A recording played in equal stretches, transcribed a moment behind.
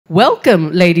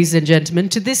Welcome, ladies and gentlemen,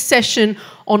 to this session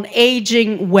on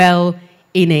aging well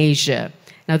in Asia.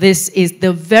 Now, this is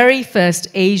the very first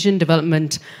Asian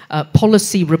development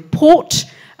policy report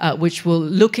which will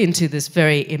look into this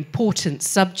very important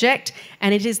subject,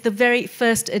 and it is the very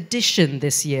first edition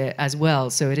this year as well,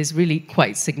 so it is really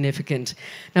quite significant.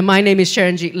 Now, my name is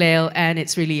Sharanjit Lail, and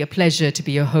it's really a pleasure to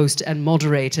be your host and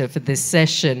moderator for this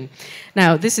session.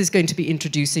 Now, this is going to be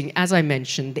introducing, as I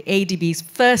mentioned, the ADB's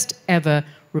first ever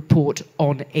report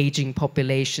on aging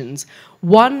populations.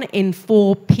 1 in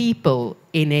 4 people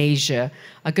in Asia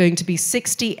are going to be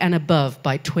 60 and above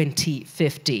by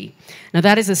 2050. Now,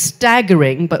 that is a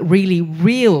staggering but really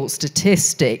real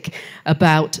statistic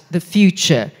about the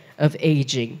future of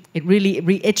aging. It really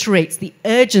reiterates the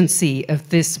urgency of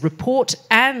this report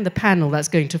and the panel that's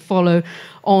going to follow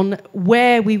on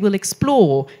where we will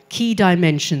explore key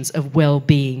dimensions of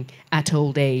well-being at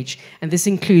old age. And this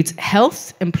includes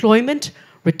health, employment,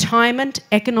 retirement,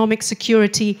 economic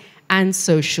security, and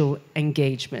social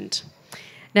engagement.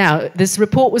 Now, this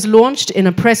report was launched in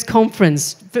a press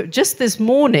conference just this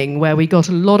morning where we got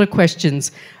a lot of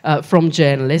questions from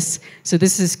journalists. So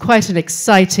this is quite an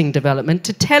exciting development.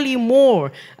 To tell you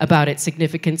more about its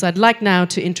significance, I'd like now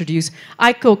to introduce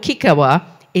Aiko Kikawa,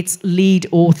 its lead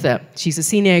author. She's a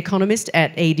senior economist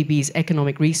at ADB's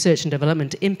Economic Research and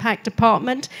Development Impact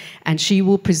Department, and she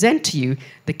will present to you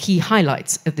the key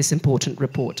highlights of this important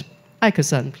report.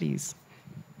 Aiko-san, please.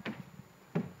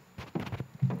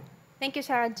 Thank you,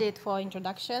 Sharanjit, for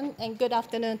introduction, and good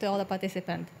afternoon to all the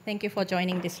participants. Thank you for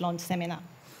joining this launch seminar.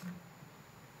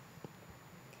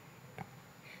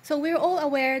 So we're all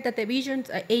aware that the regions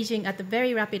are aging at a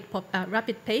very rapid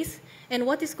pace, and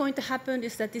what is going to happen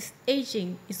is that this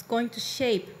aging is going to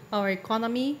shape our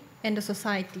economy and the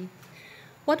society.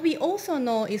 What we also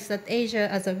know is that Asia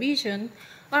as a region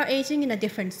are aging in a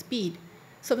different speed.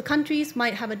 So the countries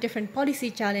might have a different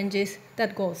policy challenges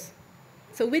that goes.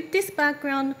 So with this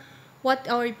background, what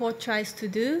our report tries to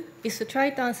do is to try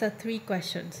to answer 3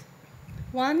 questions.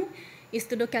 1 is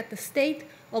to look at the state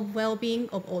of well-being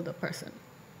of older person.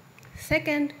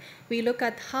 Second, we look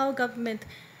at how government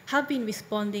have been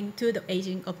responding to the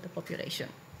aging of the population.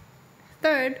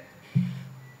 Third,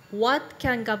 what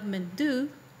can government do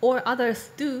or others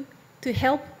do to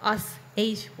help us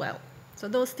age well? So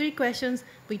those 3 questions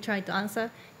we try to answer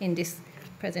in this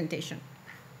presentation.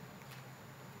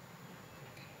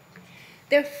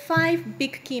 There are 5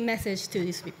 big key messages to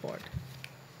this report.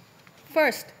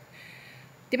 First,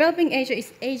 developing Asia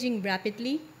is aging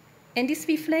rapidly, and this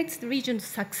reflects the region's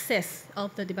success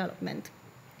of the development.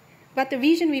 But the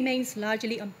region remains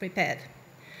largely unprepared.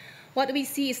 What we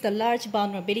see is the large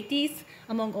vulnerabilities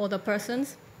among older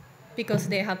persons because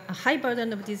they have a high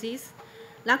burden of disease,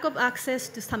 lack of access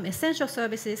to some essential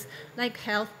services like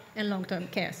health and long-term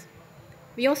care.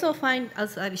 We also find,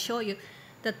 as I will show you,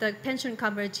 that the pension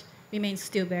coverage remains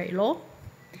still very low,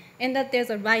 and that there's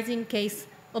a rising case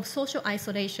of social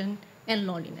isolation and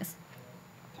loneliness.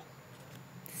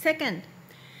 Second,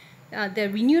 the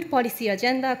renewed policy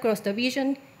agenda across the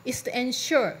region is to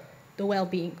ensure the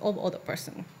well-being of older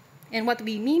person. And what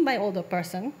we mean by older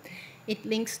person, it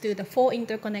links to the 4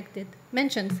 interconnected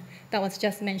mentions that was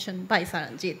just mentioned by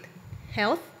Sharanjit.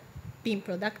 Health, being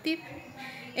productive,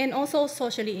 and also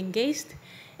socially engaged,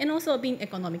 and also being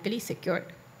economically secured.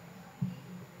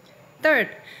 Third,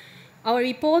 our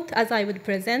report, as I would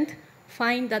present,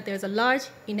 find that there's a large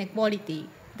inequality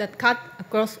that cut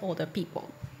across older people.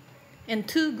 And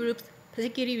 2 groups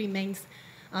particularly remains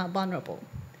vulnerable.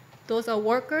 Those are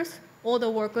workers, older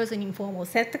workers in informal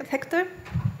sector,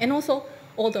 and also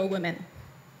older women.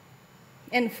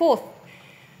 And fourth,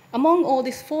 among all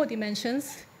these 4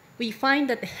 dimensions, we find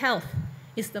that health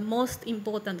is the most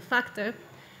important factor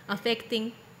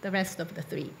affecting the rest of the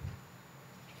 3.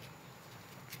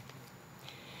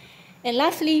 And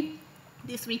lastly,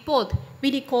 this report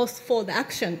really calls for the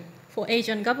action for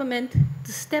Asian government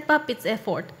to step up its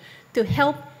effort to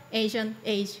help Asian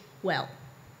age well.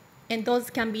 And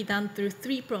those can be done through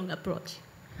 3-pronged approach.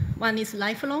 1 is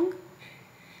lifelong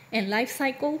and life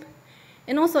cycle,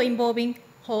 and also involving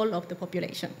whole of the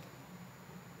population.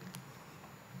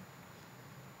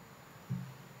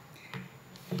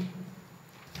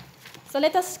 So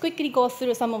let us quickly go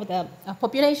through some of the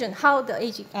population, how the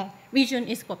region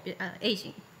is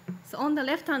aging. So on the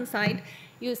left-hand side,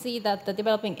 you see that the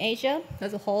developing Asia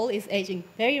as a whole is aging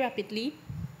very rapidly.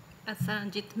 As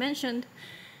Sharanjit mentioned,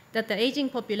 that the aging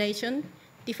population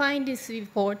defined this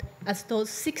report as those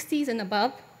 60s and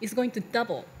above is going to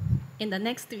double in the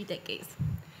next 3 decades.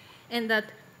 And that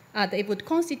they would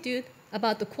constitute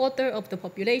about 1/4 of the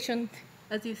population,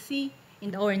 as you see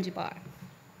in the orange bar.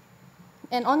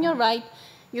 And on your right,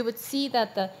 you would see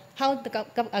that how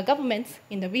the governments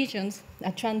in the regions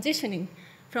are transitioning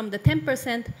from the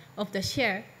 10% of the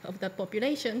share of the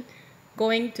population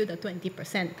going to the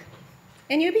 20%.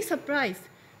 And you'll be surprised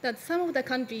that some of the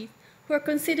countries who are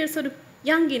considered sort of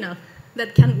young enough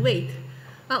that can wait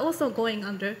are also going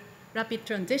under rapid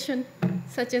transition,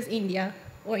 such as India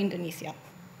or Indonesia.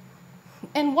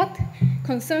 And what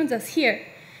concerns us here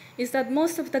is that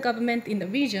most of the government in the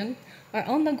region are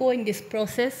undergoing this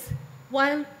process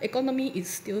while economy is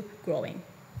still growing.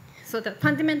 So the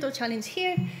fundamental challenge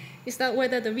here is that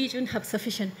whether the region have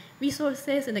sufficient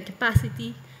resources and the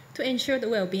capacity to ensure the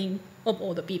well-being of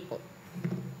all the people.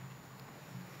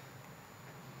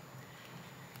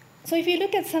 So if you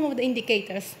look at some of the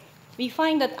indicators, we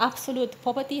find that absolute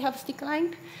poverty has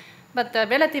declined, but the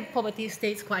relative poverty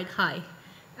stays quite high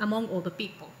among all the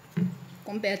people,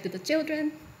 compared to the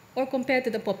children or compared to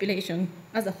the population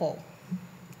as a whole.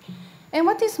 And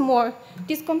what is more,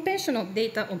 this conventional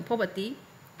data on poverty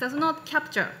does not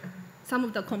capture some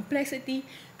of the complexity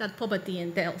that poverty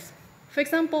entails. For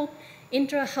example,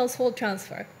 intra-household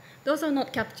transfer. Those are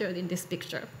not captured in this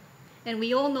picture. And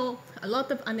we all know a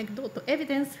lot of anecdotal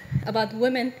evidence about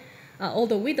women,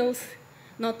 older widows,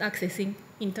 not accessing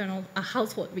internal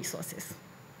household resources.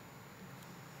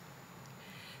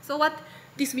 So what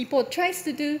this report tries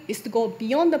to do is to go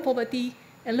beyond the poverty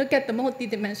and look at the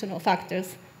multidimensional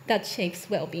factors that shapes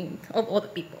well-being of all the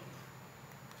people.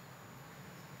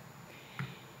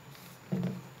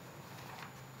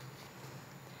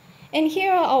 And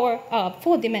here are our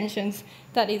 4 dimensions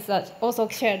that is also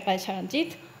shared by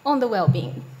Charanjit on the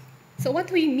well-being. So what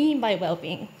do we mean by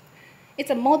well-being? It's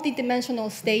a multidimensional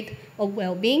state of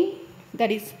well-being that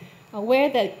is where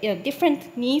the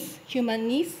different needs, human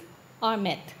needs, are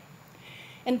met.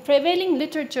 And prevailing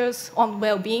literatures on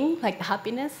well-being, like the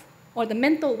happiness or the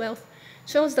mental wealth,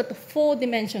 shows that the 4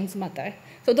 dimensions matter.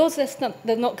 So those does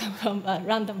not come from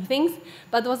random things,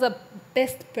 but those are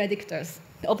best predictors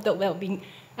of the well-being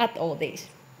at old age.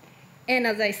 And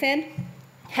as I said,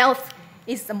 health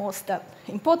is the most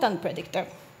important predictor.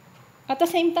 At the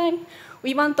same time,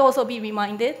 we want to also be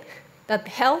reminded that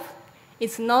health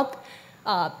is not,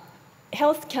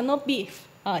 health cannot be,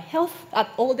 health at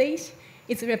old age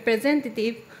is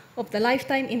representative of the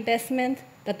lifetime investment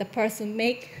that the person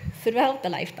makes throughout the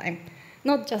lifetime,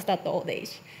 not just at the old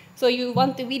age. So you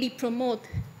want to really promote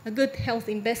a good health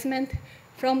investment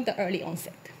from the early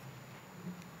onset.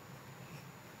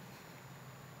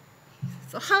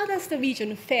 So how does the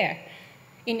region fare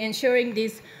in ensuring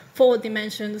these 4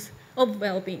 dimensions of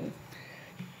well-being?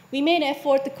 We made an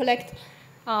effort to collect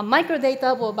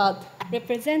microdata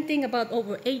representing about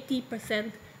over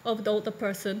 80% of the older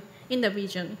person in the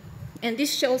region. And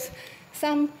this shows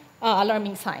some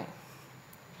alarming signs.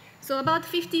 So about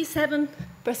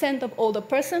 57% of older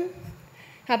person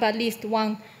have at least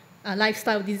one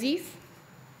lifestyle disease,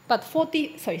 but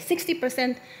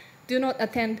 60% do not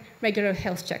attend regular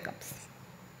health checkups.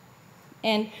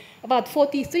 And about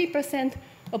 43%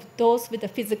 of those with the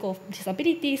physical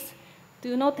disabilities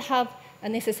do not have a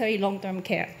necessary long-term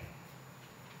care.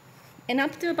 And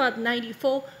up to about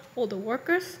 94 older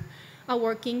workers are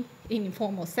working in the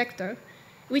informal sector,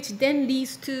 which then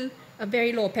leads to a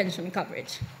very low pension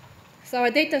coverage. So our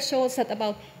data shows that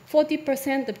about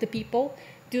 40% of the people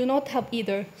do not have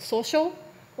either social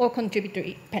or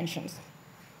contributory pensions.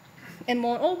 And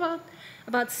moreover,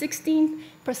 about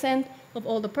 16% of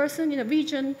all the persons in the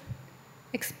region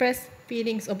express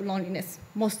feelings of loneliness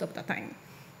most of the time.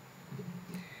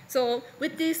 So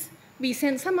with this, we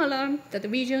send some alarm that the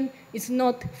region is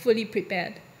not fully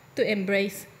prepared to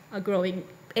embrace a growing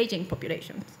aging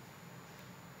population.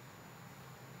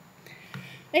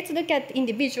 Let's look at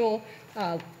individual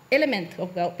element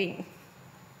of well-being.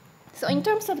 So in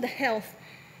terms of the health,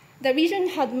 the region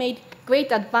had made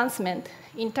great advancement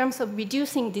in terms of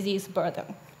reducing disease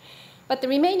burden. But the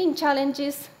remaining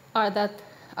challenges are that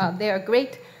there are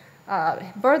great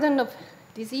burden of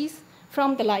disease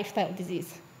from the lifestyle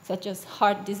disease, such as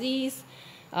heart disease,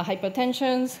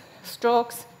 hypertension,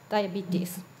 strokes,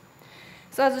 diabetes.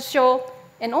 So as shown,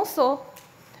 and also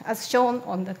as shown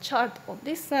on the chart on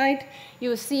this side,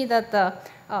 you see that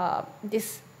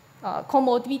these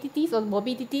comorbidities or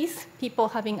morbidities, people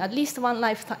having at least one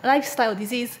lifestyle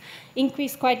disease,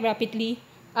 increase quite rapidly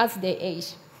as they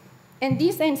age. And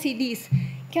these NCDs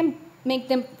can make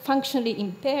them functionally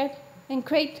impaired and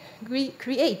create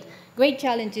great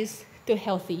challenges to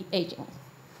healthy aging.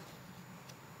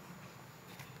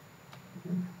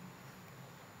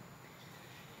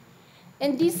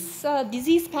 And these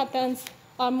disease patterns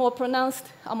are more pronounced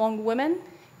among women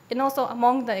and also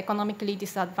among the economically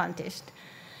disadvantaged.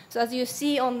 So as you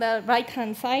see on the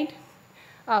right-hand side,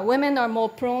 women are more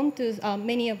prone to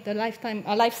many of the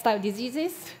lifestyle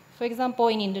diseases. For example,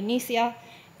 in Indonesia,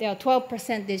 they are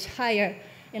 12% higher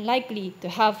and likely to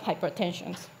have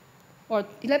hypertension, or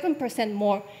 11%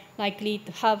 more likely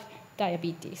to have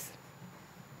diabetes.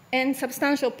 And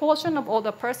substantial portion of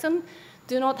older persons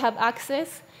do not have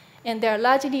access, and they are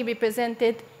largely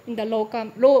represented in the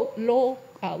low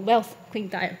wealth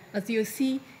quintile, as you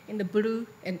see in the blue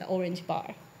and the orange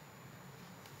bar.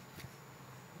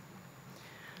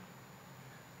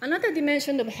 Another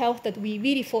dimension of health that we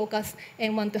really focus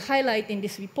and want to highlight in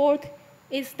this report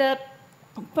is the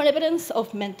prevalence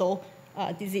of mental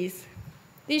disease.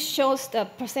 This shows the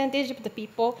percentage of the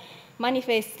people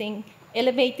manifesting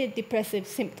elevated depressive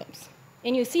symptoms.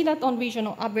 And you see that on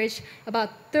regional average, about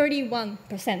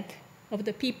 31% of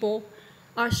the people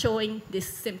are showing these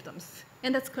symptoms.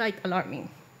 And that's quite alarming.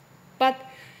 But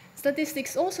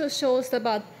statistics also shows that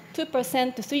about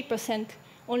 2% to 3%,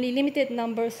 only limited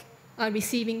numbers are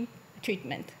receiving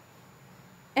treatment.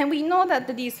 And we know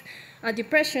that these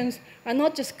depressions are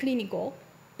not just clinical,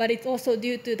 but it's also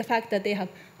due to the fact that they have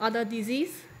other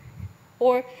disease,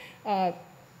 or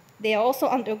they are also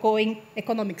undergoing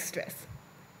economic stress.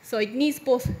 So it needs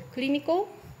both clinical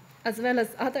as well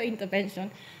as other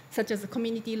intervention, such as a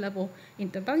community-level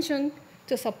intervention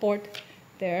to support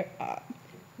their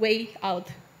way out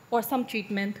or some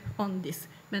treatment on this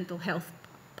mental health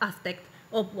aspect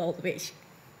of old age.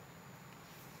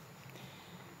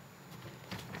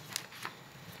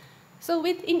 So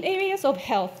in areas of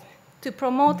health, to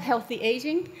promote healthy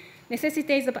aging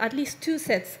necessitates of at least two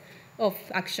sets of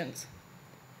actions.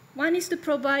 One is to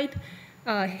provide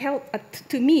health,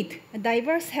 to meet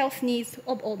diverse health needs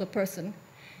of older person,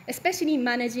 especially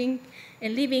managing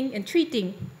and living and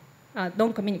treating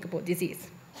non-communicable disease,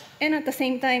 and at the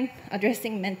same time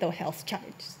addressing mental health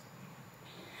challenges.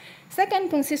 Second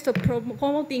consists of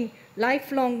promoting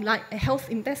lifelong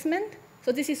health investment.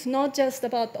 So this is not just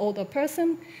about the older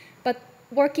person, but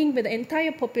working with the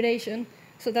entire population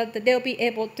so that they'll be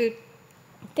able to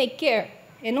take care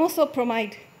and also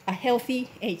provide a healthy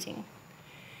aging.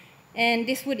 And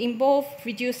this would involve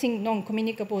reducing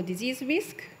non-communicable disease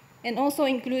risk and also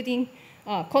including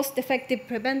cost-effective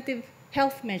preventive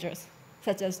health measures,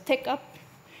 such as take-up,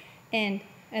 and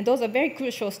those are very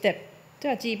crucial steps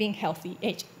to achieving healthy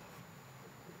aging.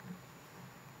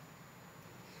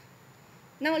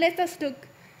 Now let us look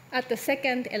at the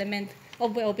second element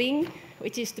of well-being,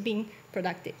 which is to being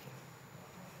productive.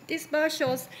 This bar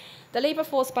shows the labor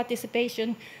force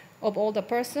participation of older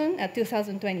person at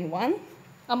 2021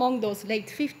 among those late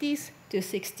 50s to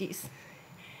 60s.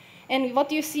 And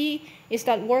what you see is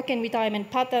that work and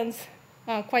retirement patterns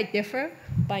quite differ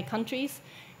by countries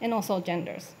and also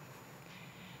genders.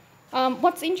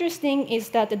 What's interesting is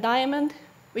that the diamond,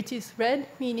 which is red,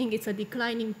 meaning it's a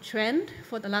declining trend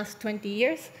for the last 20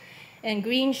 years, and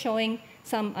green showing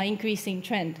some increasing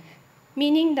trend,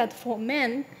 meaning that for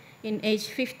men in age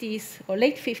 50s or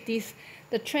late 50s,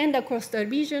 the trend across the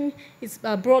region is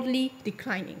broadly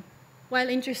declining, while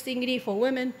interestingly for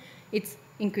women, it's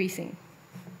increasing.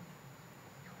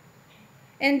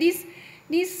 And these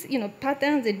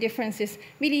patterns and differences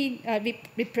really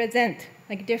represent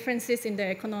differences in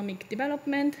their economic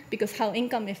development, because how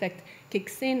income effect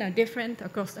kicks in are different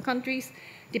across the countries,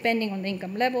 depending on the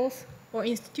income levels, or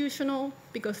institutional,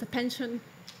 because the pension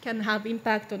can have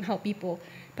impact on how people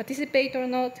participate or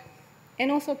not,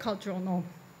 and also cultural norm.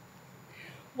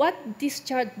 What this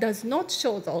chart does not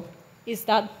show, though, is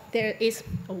that there is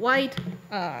a wide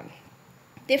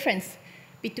difference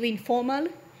between formal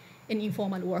and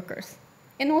informal workers,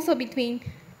 and also between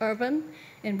urban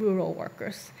and rural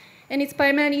workers. And it's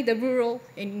primarily the rural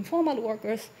and informal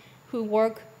workers who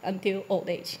work until old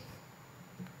age.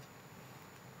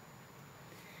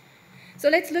 So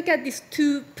let's look at these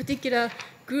two particular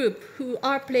groups who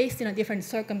are placed in different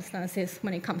circumstances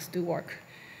when it comes to work.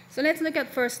 So let's look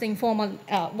at first the informal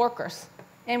workers.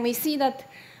 And we see that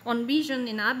on region,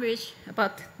 in average,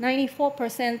 about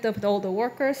 94% of the older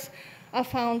workers are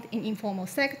found in informal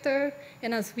sector,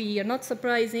 and as we are not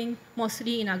surprising,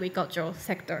 mostly in agricultural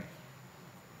sector.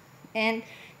 And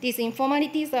these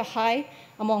informalities are high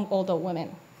among older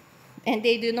women, and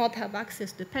they do not have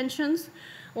access to pensions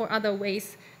or other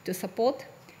ways to support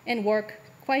and work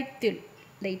quite till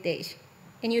late age.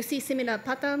 And you see similar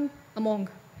pattern among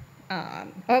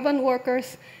urban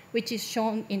workers, which is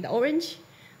shown in the orange,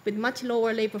 with much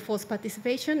lower labor force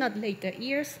participation at later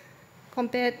years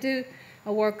compared to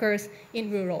workers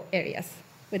in rural areas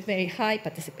with very high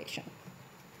participation.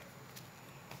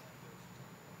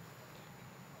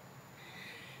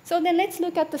 So then let's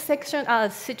look at the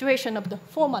situation of the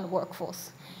formal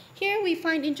workforce. here we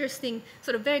find interesting,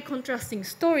 sort of very contrasting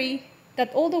story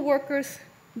that all the workers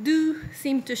do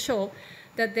seem to show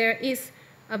that there is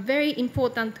a very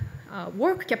important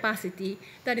work capacity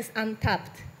that is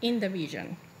untapped in the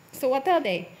region. So what are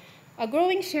they? A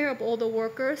growing share of older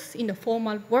workers in the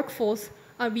formal workforce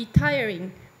are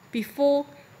retiring before,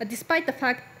 despite the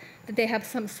fact that they have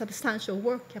some substantial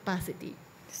work capacity.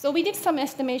 So we did some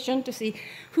estimation to see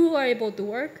who are able to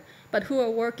work, but who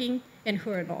are working and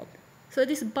who are not. So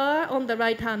this bar on the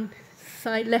right-hand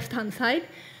side, left-hand side,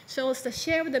 shows the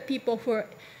share of the people who are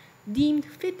deemed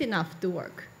fit enough to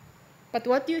work. But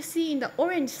what you see in the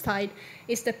orange side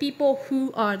is the people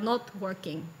who are not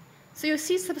working. So you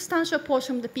see substantial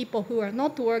portion of the people who are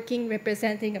not working,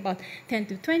 representing about 10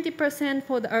 to 20%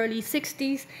 for the early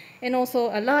 60s, and also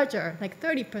a larger, like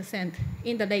 30%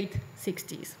 in the late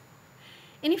 60s.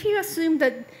 And if you assume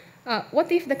that,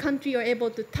 what if the country are able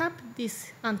to tap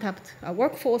these untapped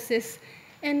workforces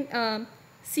and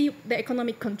see the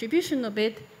economic contribution of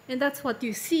it, and that's what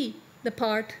you see, the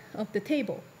part of the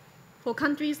table. For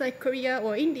countries like Korea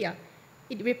or India,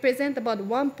 it represents about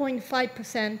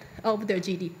 1.5% of their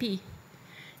GDP.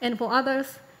 And for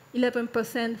others,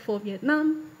 11% for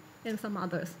Vietnam and some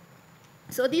others.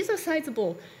 So these are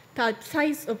sizable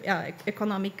size of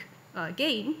economic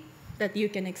gain that you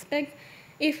can expect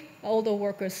if all the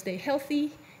workers stay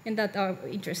healthy and that are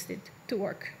interested to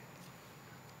work.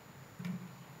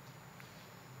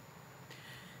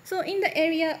 So in the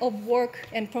area of work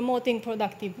and promoting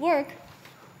productive work,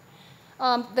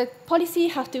 the policy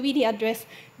has to really address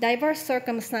diverse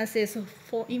circumstances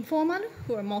for informal,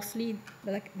 who are mostly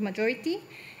the majority,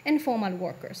 and formal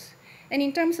workers. And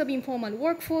in terms of informal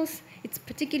workforce, it's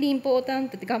particularly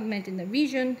important that the government in the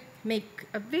region make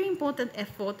a very important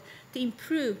effort to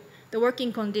improve the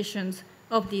working conditions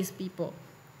of these people,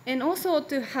 and also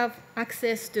to have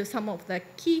access to some of the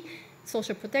key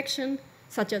social protection,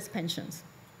 such as pensions.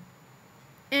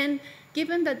 And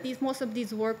given that most of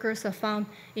these workers are found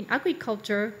in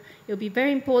agriculture, it will be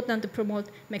very important to promote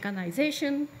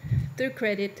mechanization through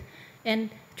credit and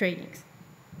trainings.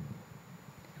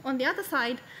 On the other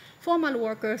side, formal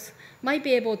workers might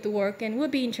be able to work and will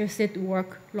be interested to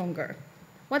work longer.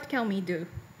 What can we do?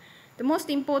 The most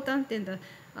important and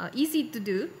easy to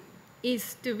do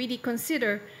is to really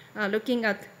consider looking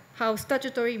at how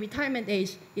statutory retirement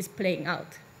age is playing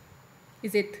out.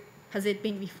 Has it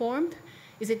been reformed?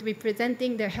 Is it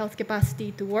representing their health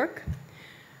capacity to work?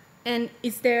 And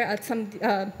is there some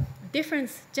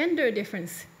difference, gender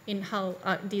difference, in how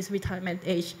these retirement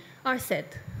age are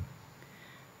set?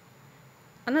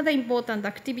 Another important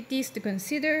activities to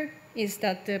consider is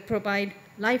that they provide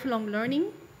lifelong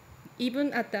learning,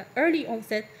 even at the early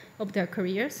onset of their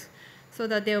careers, so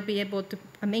that they'll be able to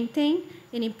maintain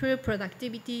and improve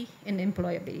productivity and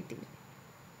employability.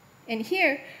 And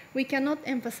here, we cannot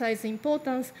emphasize the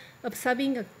importance of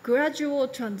having a gradual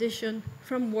transition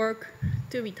from work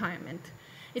to retirement.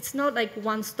 It's not like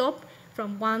one stop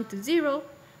from 1 to 0,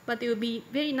 but it would be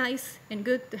very nice and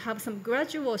good to have some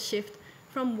gradual shift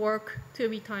from work to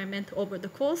retirement over the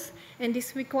course, and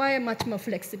this requires much more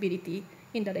flexibility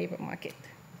in the labor market.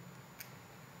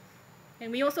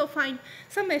 And we also find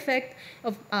some effect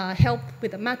of help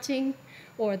with the matching,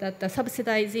 or that the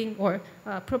subsidizing or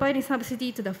providing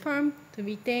subsidy to the firm to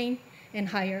retain and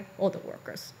hire all the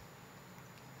workers.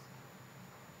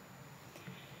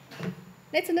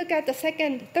 Let's look at the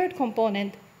third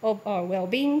component of our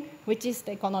well-being, which is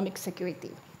the economic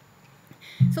security.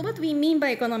 So what we mean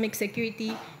by economic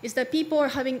security is that people are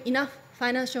having enough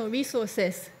financial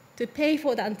resources to pay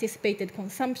for the anticipated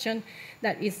consumption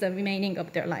that is the remaining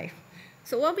of their life.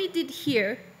 So what we did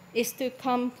here is to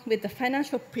come with the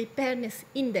financial preparedness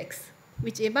index,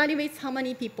 which evaluates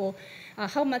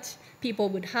how much people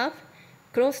would have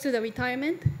close to the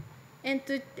retirement, and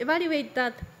to evaluate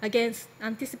that against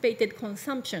anticipated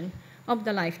consumption of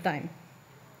the lifetime.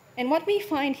 And what we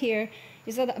find here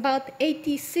is that about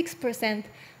 86%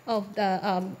 of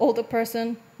the older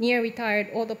person, near retired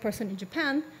older person in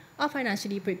Japan are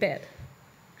financially prepared.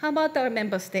 How about our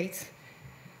member states?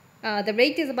 The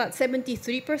rate is about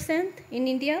 73% in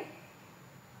India,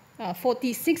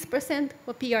 46%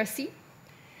 for PRC,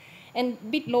 and a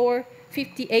bit lower,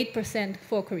 58%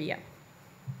 for Korea.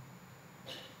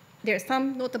 There's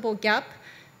some notable gap,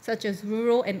 such as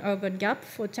rural and urban gap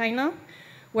for China,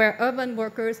 where urban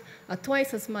workers are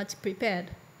twice as much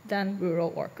prepared than rural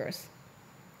workers.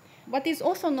 What is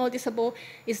also noticeable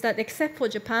is that except for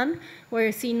Japan, where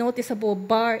you see noticeable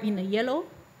bar in the yellow,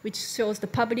 which shows the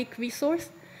public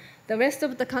resource, the rest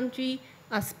of the country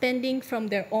are spending from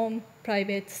their own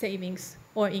private savings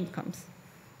or incomes.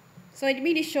 So it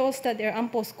really shows that there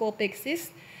ample scope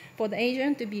exists for the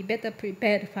Asian to be better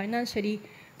prepared financially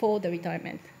for the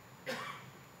retirement.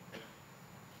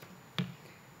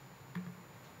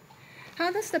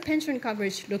 How does the pension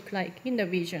coverage look like in the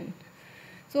region?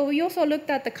 So we also looked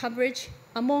at the coverage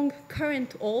among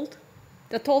current old.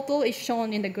 The total is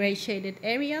shown in the gray shaded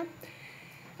area,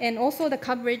 and also the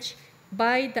coverage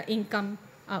by the income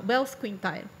wealth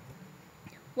quintile.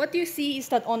 What you see is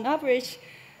that on average,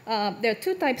 there are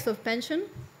two types of pension: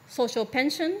 social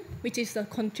pension, which is a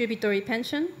contributory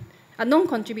pension, a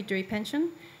non-contributory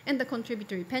pension, and the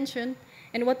contributory pension.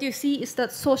 And what you see is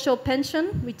that social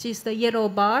pension, which is the yellow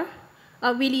bar,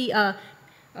 are really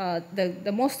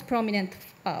the most prominent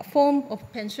form of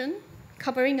pension,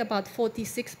 covering about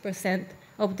 46%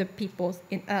 of the people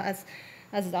as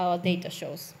our data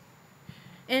shows.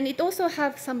 And it also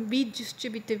has some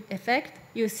redistributive effect.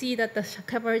 You see that the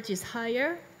coverage is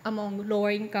higher among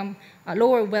lower income,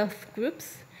 lower wealth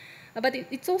groups. But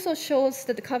it also shows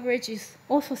that the coverage is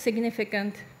also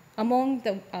significant among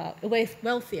the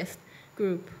wealthiest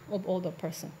group of older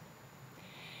person.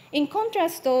 In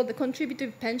contrast, though, the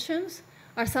contributive pensions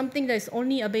are something that is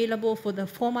only available for the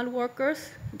formal workers,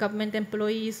 government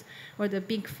employees, or the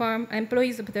big farm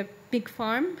employees of the big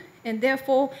farm, and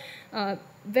therefore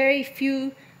very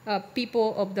few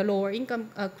people of the lower income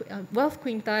wealth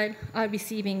quintile are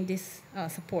receiving this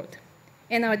support.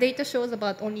 And our data shows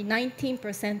about only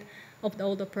 19% of the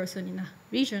older person in a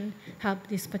region have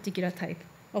this particular type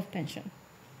of pension.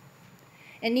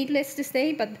 And needless to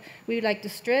say, but we would like to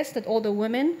stress that older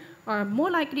women are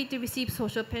more likely to receive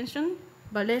social pension,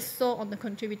 but less so on the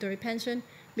contributory pension,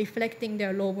 reflecting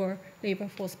their lower labor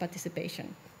force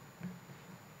participation.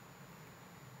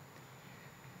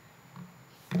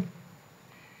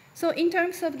 So in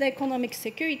terms of the economic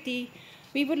security,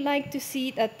 we would like to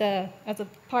see that as a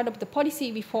part of the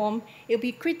policy reform, it will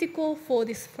be critical for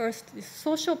this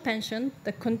social pension,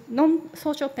 the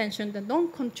non-social pension, the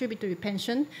non-contributory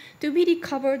pension, to really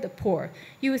cover the poor.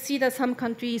 You will see that some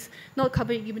countries not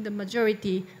covering even the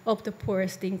majority of the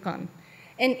poorest income.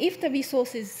 And if the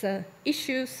resources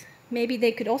issues, maybe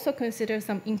they could also consider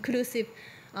some inclusive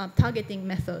targeting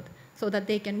method so that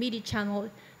they can really channel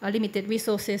limited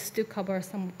resources to cover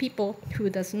some people who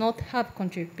does not have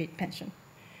contributory pension.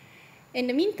 In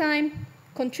the meantime,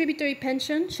 contributory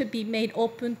pension should be made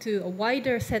open to a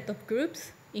wider set of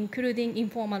groups, including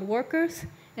informal workers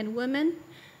and women,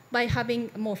 by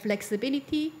having more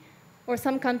flexibility, or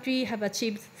some countries have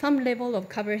achieved some level of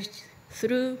coverage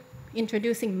through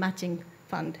introducing matching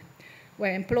fund,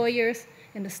 where employers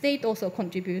and the state also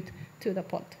contribute to the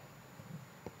pot.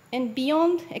 And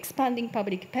beyond expanding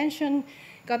public pension,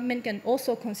 government can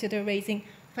also consider raising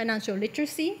financial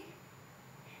literacy,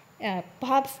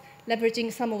 perhaps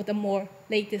leveraging some of the more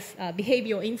latest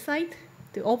behavioral insight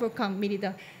to overcome really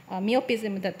the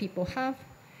myopism that people have,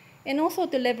 and also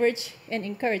to leverage and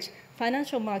encourage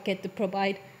financial market to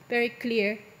provide very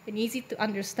clear and easy to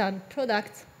understand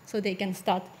products so they can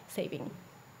start saving.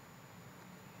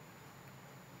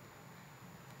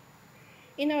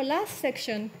 In our last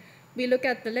section, we look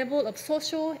at the level of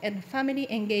social and family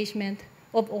engagement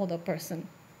of older person.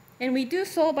 And we do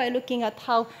so by looking at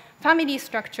how family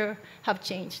structure have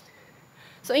changed.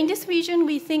 So in this region,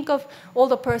 we think of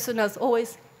older person as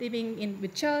always living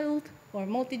with child or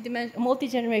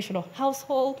multi-generational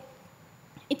household.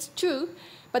 It's true,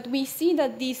 but we see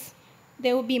that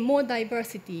there will be more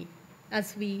diversity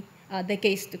as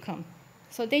decades to come.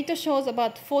 So data shows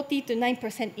about 40 to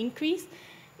 9% increase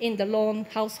in the lone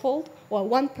household or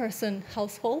one-person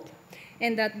household,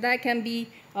 and that can be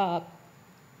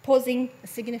posing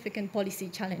significant policy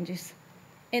challenges.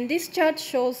 And this chart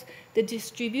shows the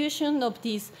distribution of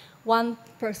these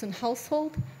one-person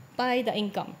household by the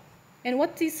income. And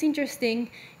what is interesting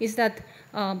is that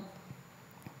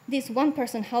this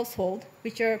one-person household,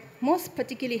 which are most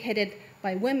particularly headed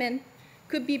by women,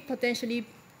 could be potentially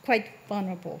quite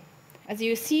vulnerable. As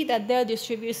you see that their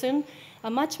distribution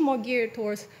are much more geared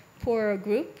towards poorer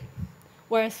group,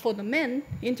 whereas for the men,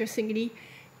 interestingly,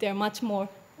 they're much more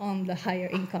on the higher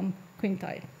income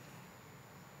quintile.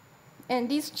 And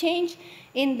this change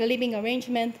in the living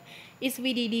arrangement is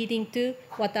really leading to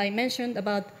what I mentioned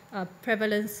about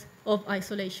prevalence of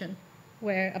isolation,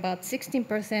 where about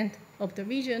 16% of the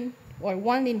region, or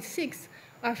 1 in 6,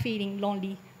 are feeling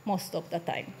lonely most of the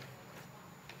time.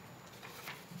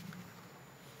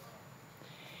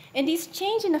 And this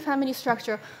change in the family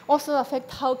structure also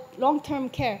affects how long-term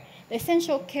care, the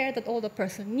essential care that older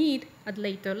person need at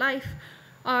later life,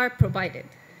 are provided.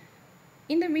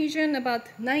 In the region, about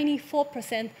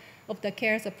 94% of the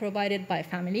cares are provided by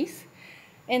families,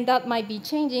 and that might be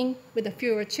changing with the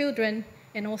fewer children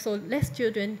and also less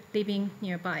children living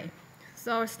nearby.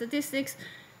 So our statistics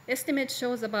estimate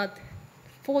shows about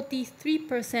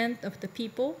 43% of the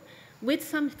people with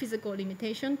some physical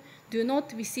limitation do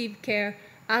not receive care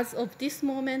as of this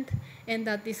moment, and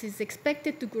that this is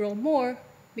expected to grow more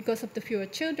because of the fewer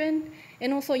children,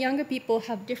 and also younger people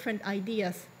have different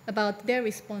ideas about their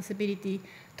responsibility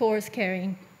towards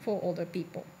caring for older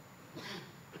people.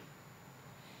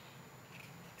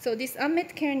 So this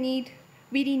unmet care need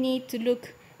really need to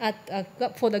look at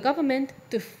for the government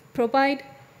to provide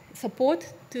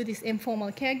support to this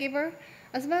informal caregiver,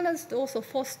 as well as to also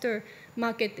foster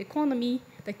market economy,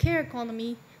 the care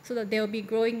economy, so that there will be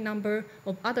growing number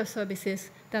of other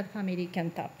services that family can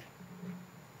tap.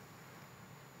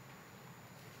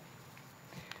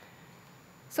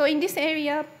 So in this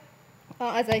area,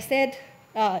 as I said,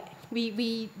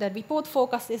 the report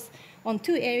focuses on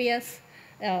two areas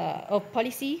of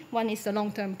policy. One is the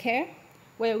long-term care,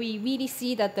 where we really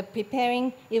see that it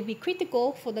will be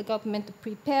critical for the government to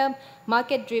prepare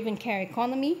market-driven care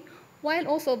economy, while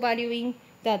also valuing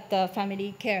that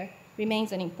family care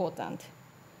remains an important,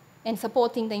 and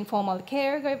supporting the informal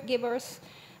caregivers,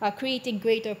 creating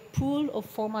greater pool of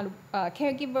formal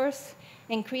caregivers,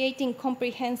 and creating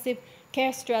comprehensive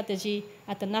care strategy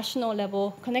at the national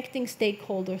level, connecting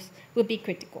stakeholders will be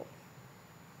critical.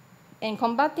 And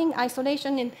combating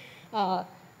isolation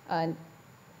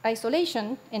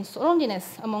and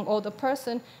loneliness among older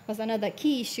persons was another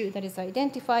key issue that is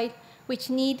identified, which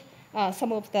need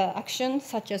some of the actions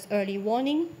such as early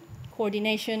warning,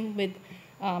 coordination with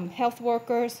health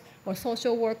workers or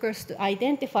social workers to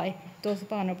identify those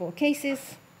vulnerable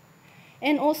cases,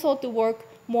 and also to work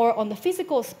more on the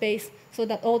physical space so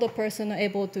that older persons are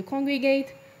able to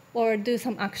congregate or do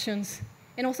some actions,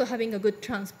 and also having a good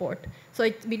transport. So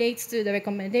it relates to the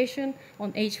recommendation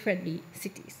on age-friendly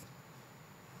cities.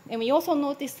 And we also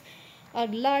noticed a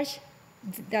large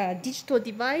digital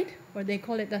divide, or they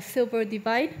call it the silver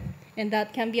divide, and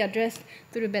that can be addressed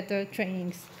through better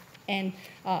trainings and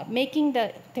making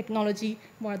the technology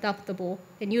more adaptable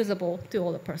and usable to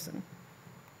all the person.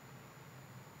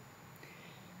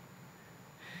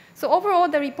 So overall,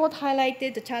 the report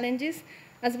highlighted the challenges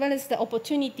as well as the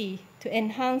opportunity to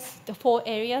enhance the 4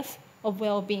 areas of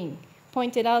well-being,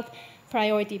 pointed out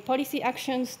priority policy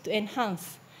actions to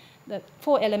enhance the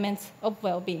 4 elements of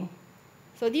well-being.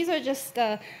 So these are just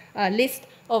a list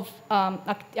of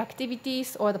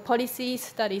activities or the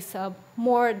policies that is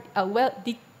more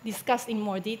discussed in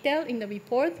more detail in the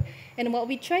report. And what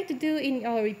we try to do in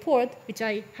our report, which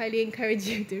I highly encourage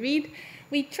you to read,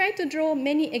 we try to draw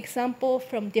many examples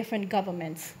from different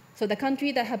governments. So the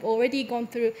countries that have already gone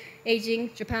through aging,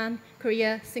 Japan,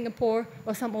 Korea, Singapore,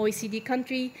 or some OECD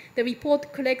country, the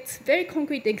report collects very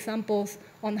concrete examples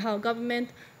on how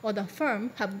government or the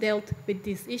firm have dealt with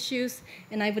these issues,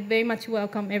 and I would very much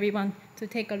welcome everyone to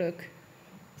take a look.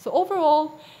 So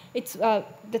overall,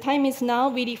 the time is now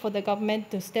really for the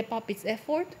government to step up its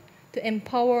effort to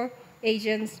empower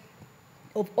Asians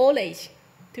of all age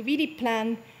to really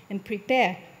plan and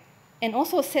prepare, and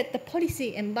also set the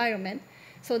policy environment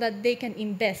so that they can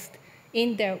invest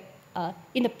in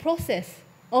the process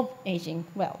of aging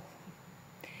well.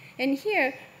 And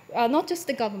here, not just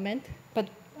the government, but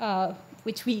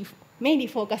which we mainly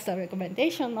focus our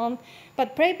recommendation on,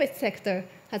 but private sector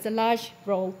has a large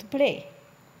role to play.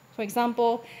 For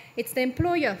example, it's the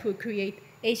employer who create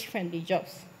age-friendly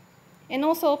jobs, and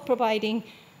also providing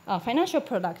a financial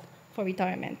product for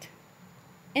retirement,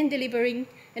 and delivering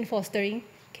and fostering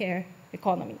care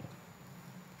economy.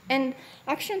 And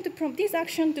this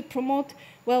action to promote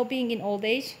well-being in old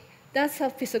age does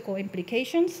have physical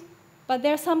implications, but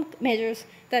there are some measures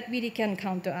that really can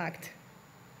counteract.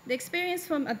 The experience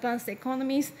from advanced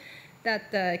economies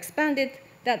that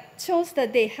shows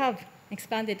that they have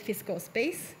expanded physical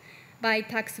space by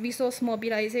tax resource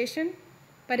mobilization,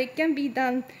 but it can be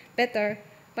done better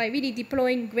by really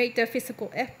deploying greater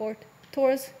physical effort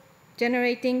towards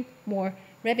generating more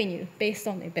revenue based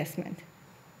on investment.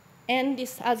 And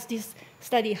as this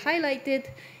study highlighted,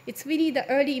 it's really the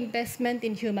early investment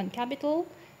in human capital,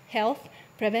 health,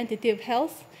 preventative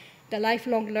health, the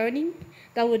lifelong learning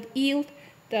that would yield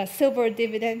the silver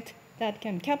dividend that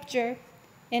can capture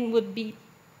and would be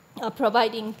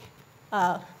providing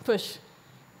push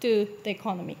to the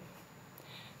economy.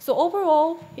 So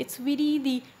overall, it's really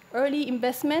the early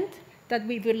investment that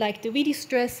we would like to really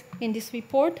stress in this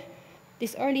report.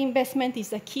 This early investment is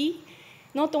the key,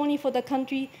 not only for the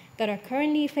country that are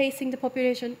currently facing the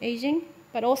population aging,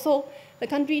 but also the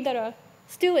country that are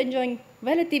still enjoying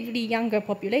relatively younger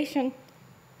population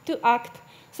to act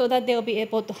so that they'll be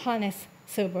able to harness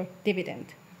silver dividend.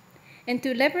 And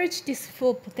to leverage this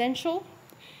full potential,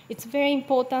 it's very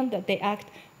important that they act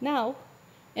now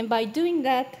And by doing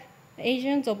that,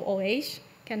 Asians of all age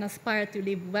can aspire to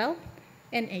live well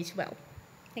and age well.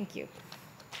 Thank you.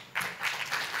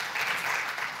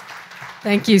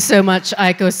 Thank you so much,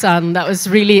 Aiko-san. That was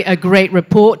really a great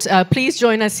report. Please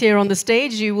join us here on the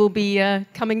stage. You will be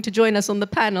coming to join us on the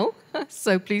panel,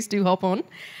 so please do hop on.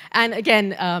 And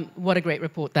again, what a great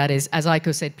report that is. As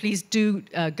Aiko said, please do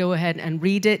go ahead and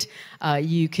read it.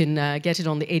 You can get it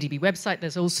on the ADB website.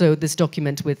 There's also this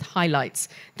document with highlights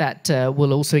that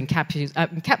will also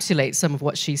encapsulate some of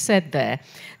what she said there.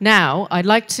 Now, I'd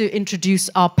like to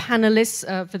introduce our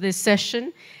panelists for this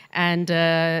session. And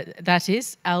that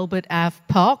is Albert Av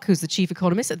Park, who's the Chief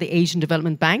Economist at the Asian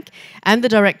Development Bank and the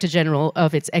Director General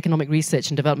of its Economic Research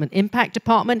and Development Impact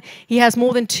Department. He has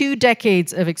more than 2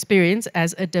 decades of experience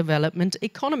as a development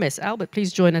economist. Albert,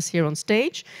 please join us here on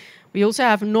stage. We also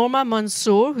have Norma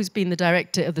Mansour, who's been the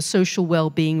director of the Social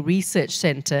Wellbeing Research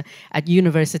Center at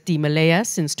University Malaya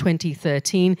since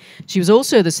 2013. She was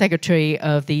also the secretary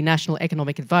of the National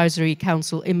Economic Advisory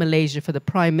Council in Malaysia for the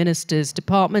Prime Minister's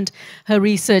Department. Her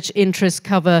research interests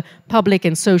cover public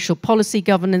and social policy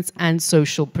governance and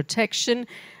social protection.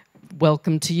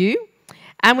 Welcome to you.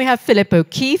 And we have Philip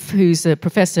O'Keefe, who's a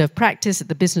professor of practice at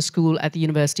the Business School at the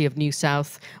University of New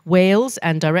South Wales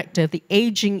and director of the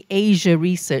Aging Asia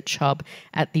Research Hub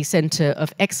at the Centre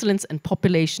of Excellence and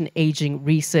Population Aging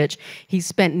Research. He's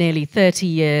spent nearly 30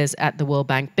 years at the World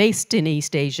Bank, based in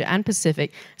East Asia and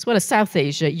Pacific, as well as South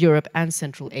Asia, Europe, and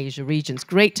Central Asia regions.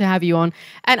 Great to have you on.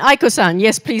 And Aiko-san,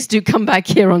 yes, please do come back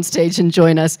here on stage and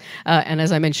join us. And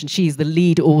as I mentioned, she's the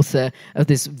lead author of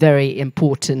this very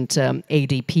important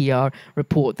ADPR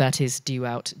report that is due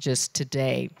out just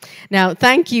today. Now,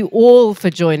 thank you all for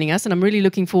joining us, and I'm really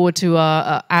looking forward to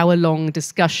our hour-long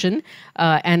discussion,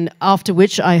 and after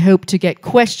which I hope to get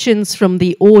questions from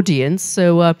the audience.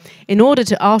 So in order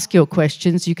to ask your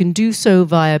questions, you can do so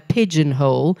via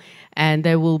Pigeonhole, and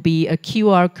there will be a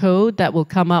QR code that will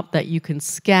come up that you can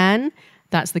scan.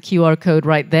 That's the QR code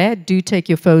right there. Do take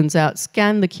your phones out,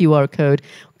 scan the QR code,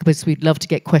 because we'd love to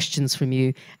get questions from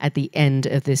you at the end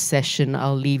of this session.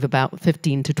 I'll leave about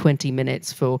 15 to 20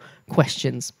 minutes for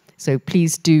questions. So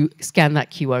please do scan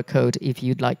that QR code if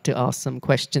you'd like to ask some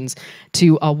questions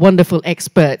to our wonderful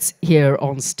experts here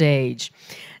on stage.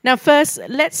 Now, first,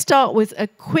 let's start with a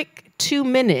quick 2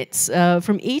 minutes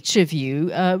from each of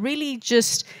you, really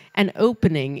just an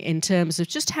opening in terms of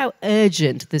just how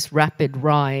urgent this rapid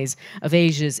rise of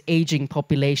Asia's aging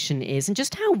population is, and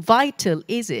just how vital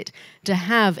is it to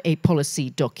have a policy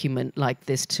document like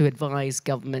this to advise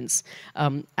governments.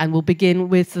 And we'll begin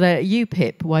with you,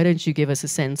 Pip. Why don't you give us a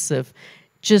sense of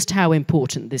just how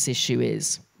important this issue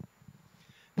is?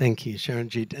 Thank you,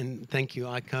 Sharanjit, and thank you,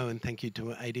 Aiko, and thank you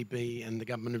to ADB and the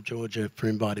Government of Georgia for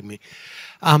inviting me.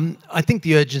 I think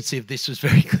the urgency of this was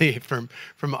very clear from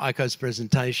Aiko's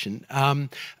presentation.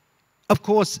 Of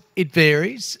course, it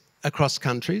varies across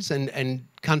countries, and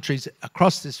countries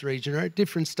across this region are at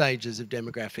different stages of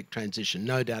demographic transition,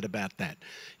 no doubt about that.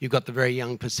 You've got the very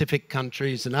young Pacific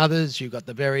countries and others, you've got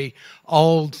the very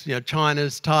old,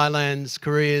 China's, Thailand's,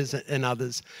 Korea's and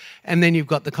others, and then you've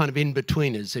got the kind of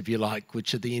in-betweeners, if you like,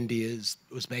 which are the Indias,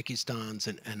 Uzbekistan's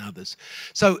and others.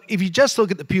 So if you just look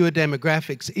at the pure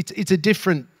demographics, it's a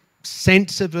different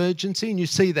sense of urgency, and you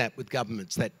see that with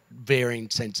governments, that varying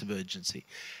sense of urgency.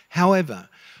 However,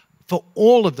 for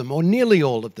all of them, or nearly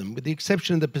all of them, with the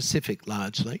exception of the Pacific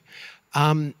largely,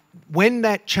 when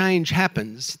that change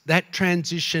happens, that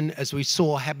transition, as we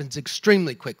saw, happens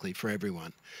extremely quickly for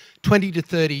everyone. 20 to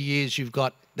 30 years, you've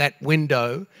got that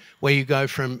window where you go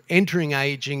from entering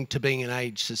aging to being an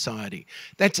aged society.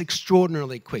 That's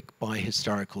extraordinarily quick by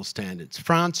historical standards.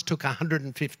 France took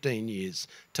 115 years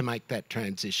to make that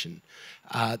transition.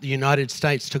 The United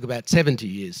States took about 70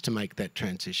 years to make that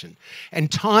transition.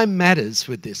 And time matters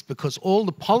with this because all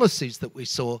the policies that we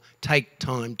saw take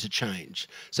time to change.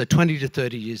 So 20 to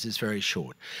 30 years is very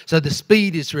short. So the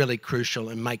speed is really crucial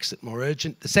and makes it more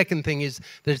urgent. The second thing is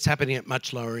that it's happening at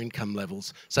much lower income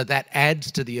levels. So that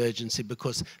adds to the urgency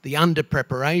because the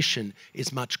under-preparation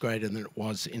is much greater than it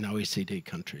was in OECD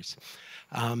countries.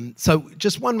 So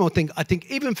just one more thing, I think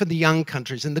even for the young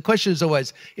countries, and the question is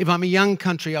always, if I'm a young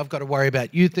country, I've got to worry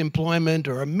about youth employment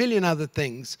or a million other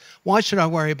things. Why should I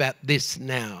worry about this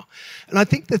now? And I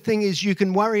think the thing is you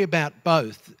can worry about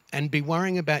both and be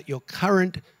worrying about your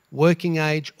current working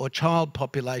age or child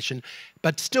population,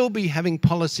 but still be having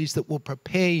policies that will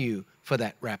prepare you for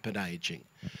that rapid ageing.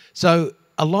 So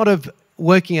a lot of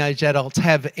working age adults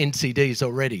have NCDs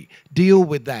already. Deal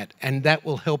with that, and that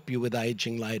will help you with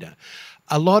ageing later.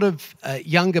 A lot of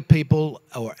younger people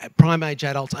or prime age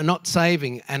adults are not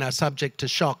saving and are subject to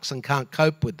shocks and can't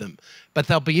cope with them, but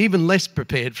they'll be even less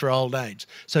prepared for old age.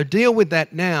 So deal with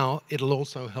that now, it'll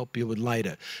also help you with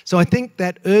later. So I think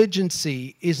that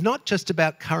urgency is not just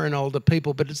about current older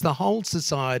people, but it's the whole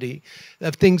society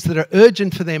of things that are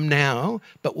urgent for them now,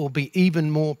 but will be even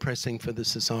more pressing for the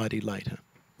society later.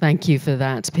 Thank you for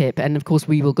that, Pip. And of course,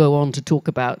 we will go on to talk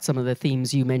about some of the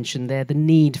themes you mentioned there, the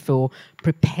need for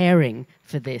preparing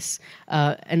for this.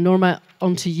 And Norma,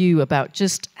 on to you about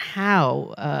just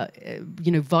how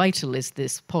vital is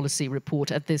this policy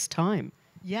report at this time?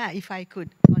 Yeah, if I could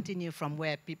continue from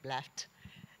where Pip left,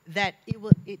 that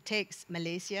it takes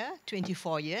Malaysia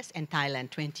 24 years and Thailand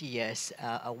 20 years,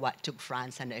 what took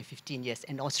France under 15 years,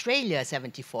 and Australia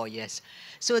 74 years.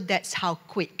 So that's how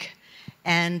quick.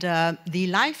 And the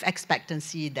life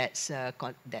expectancy that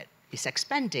is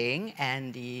expanding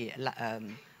and the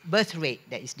birth rate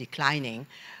that is declining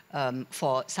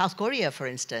for South Korea, for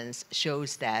instance,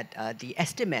 shows that the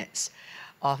estimates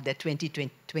of the 20,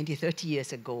 30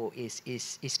 years ago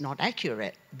is not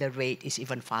accurate. The rate is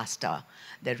even faster.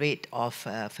 The rate of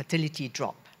fertility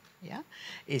drop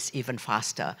is even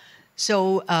faster.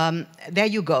 So there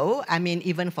you go. I mean,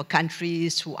 even for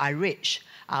countries who are rich,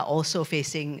 are also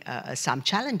facing some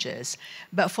challenges.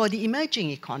 But for the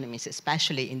emerging economies,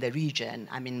 especially in the region,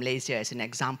 I mean, Malaysia is an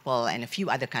example, and a few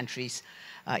other countries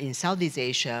in Southeast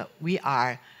Asia,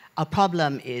 our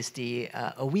problem is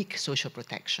a weak social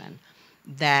protection.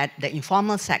 That the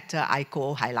informal sector,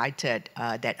 ICO highlighted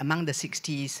that among the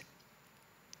 60s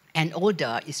and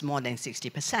older is more than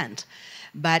 60%.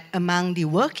 But among the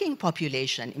working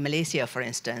population, in Malaysia, for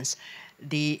instance,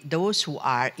 those who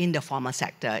are in the formal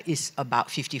sector is about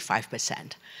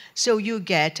 55%. So you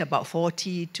get about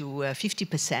 40 to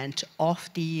 50% of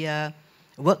the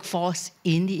workforce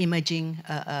in the emerging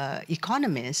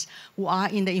economies who are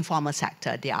in the informal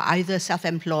sector. They are either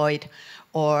self-employed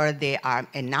or they are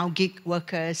now gig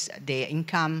workers. Their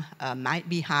income might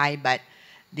be high, but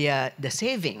the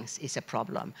savings is a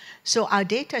problem. So our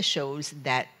data shows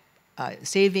that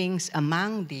savings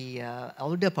among the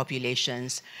older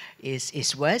populations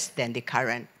is worse than the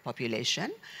current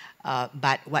population.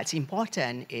 But what's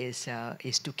important is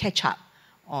to catch up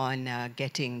on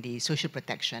getting the social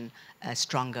protection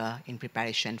stronger in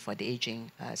preparation for the aging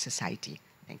society.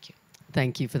 Thank you.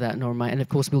 Thank you for that, Norma. And of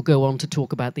course, we'll go on to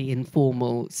talk about the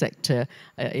informal sector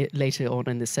later on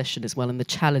in the session as well, and the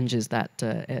challenges that,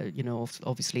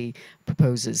 obviously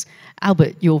proposes.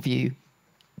 Albert, your view?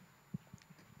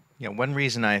 Yeah, one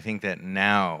reason I think that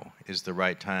now is the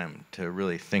right time to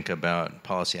really think about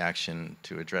policy action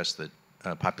to address the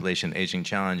population aging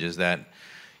challenge is that,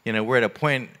 we're at a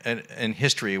point in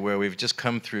history where we've just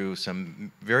come through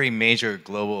some very major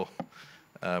global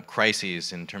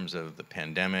crises in terms of the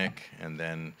pandemic, and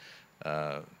then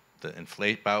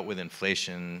the bout with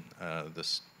inflation, the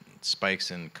spikes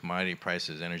in commodity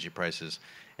prices, energy prices.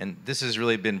 And this has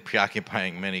really been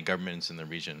preoccupying many governments in the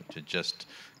region to just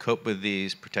cope with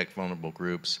these, protect vulnerable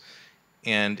groups.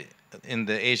 And in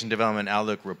the Asian Development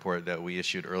Outlook report that we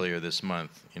issued earlier this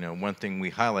month, one thing we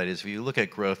highlight is if you look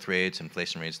at growth rates,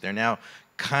 inflation rates, they're now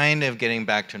kind of getting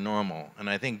back to normal. And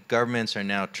I think governments are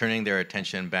now turning their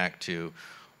attention back to,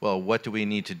 well, what do we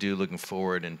need to do looking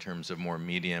forward in terms of more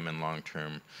medium and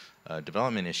long-term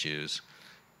development issues?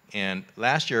 And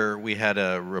last year, we had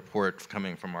a report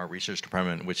coming from our research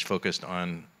department which focused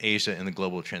on Asia and the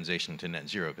global transition to net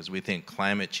zero, because we think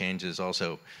climate change is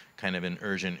also kind of an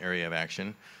urgent area of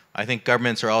action. I think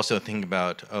governments are also thinking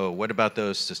about, what about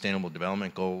those sustainable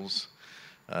development goals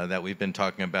that we've been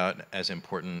talking about as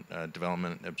important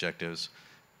development objectives?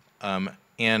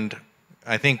 And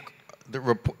I think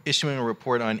issuing a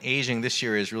report on aging this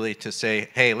year is really to say,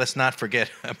 hey, let's not forget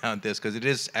about this, because it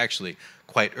is actually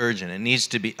quite urgent. It needs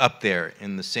to be up there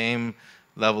in the same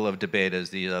level of debate as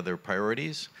the other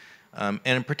priorities. And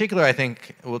in particular, I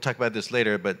think, we'll talk about this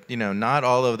later, but not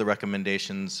all of the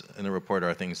recommendations in the report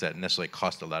are things that necessarily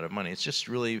cost a lot of money. It's just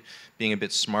really being a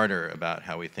bit smarter about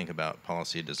how we think about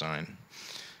policy design.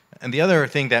 And the other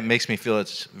thing that makes me feel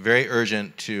it's very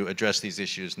urgent to address these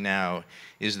issues now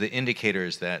is the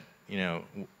indicators that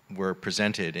were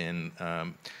presented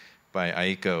by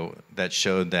AICO that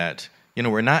showed that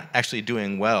we're not actually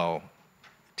doing well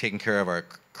taking care of our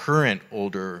current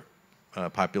older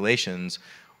populations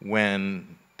when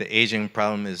the aging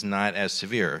problem is not as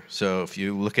severe. So if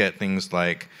you look at things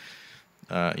like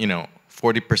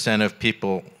 40% of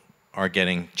people are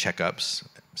getting checkups,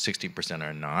 60%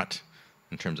 are not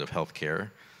in terms of health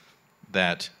care,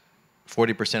 that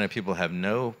 40% of people have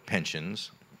no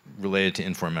pensions related to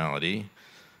informality,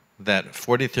 that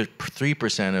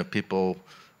 43% of people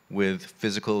with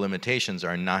physical limitations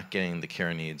are not getting the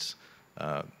care needs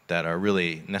that are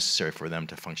really necessary for them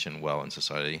to function well in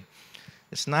society.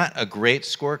 It's not a great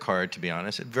scorecard, to be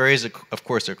honest. It varies, of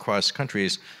course, across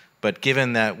countries, but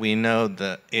given that we know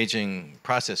the aging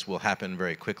process will happen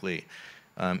very quickly,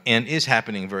 and is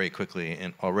happening very quickly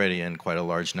already in quite a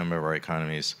large number of our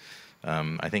economies,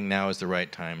 I think now is the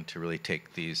right time to really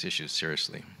take these issues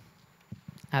seriously.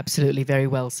 Absolutely, very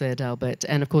well said, Albert.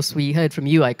 And of course, we heard from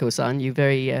you, Aiko-san. You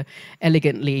very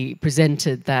elegantly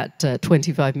presented that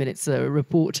 25 minutes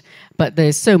report. But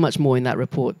there's so much more in that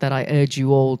report that I urge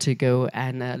you all to go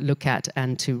and look at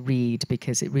and to read,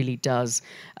 because it really does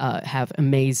have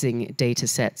amazing data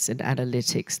sets and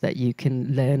analytics that you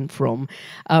can learn from.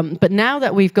 But now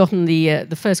that we've gotten the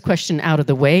first question out of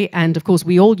the way, and of course,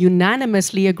 we all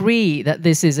unanimously agree that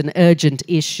this is an urgent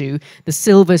issue. The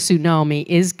silver tsunami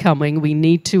is coming. We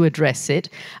need to address it.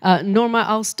 Norma,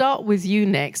 I'll start with you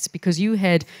next, because you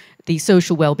head the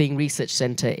Social Wellbeing Research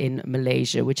Center in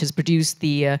Malaysia, which has produced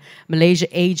the Malaysia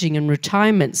Aging and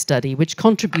Retirement Study, which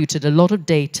contributed a lot of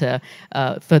data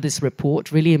for this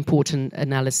report, really important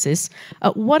analysis.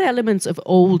 What elements of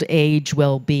old age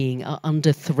well-being are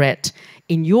under threat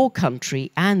in your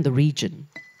country and the region?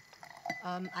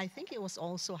 I think it was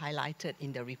also highlighted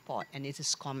in the report, and it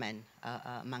is common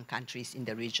among countries in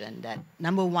the region, that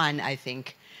number one, I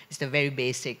think, is the very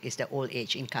basic, is the old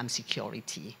age income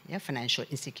security, financial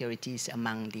insecurities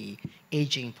among the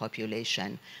aging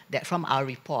population, that from our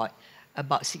report,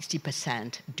 about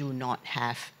 60% do not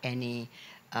have any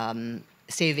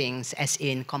savings, as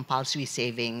in compulsory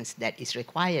savings that is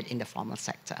required in the formal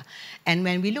sector. And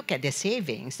when we look at the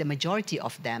savings, the majority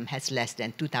of them has less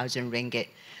than 2,000 ringgit,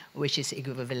 which is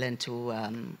equivalent to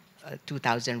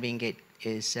 2,000 ringgit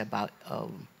is about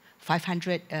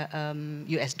 500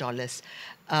 US dollars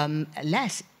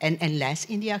less and less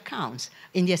in their accounts,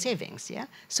 in their savings. Yeah,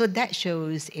 so that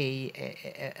shows a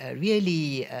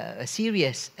really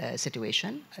serious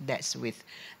situation that's with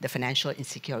the financial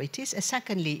insecurities.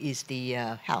 Secondly, is the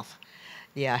health,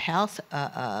 their health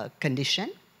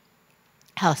condition,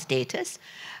 health status,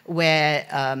 where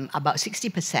about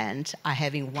 60% are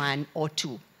having one or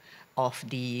two of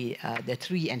the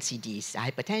three NCDs: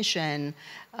 hypertension,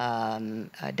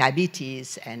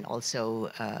 diabetes, and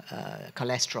also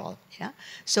cholesterol. Yeah?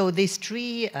 So these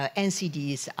three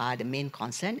NCDs are the main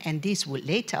concern, and these would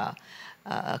later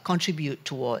contribute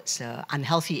towards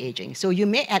unhealthy aging. So you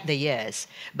may add the years,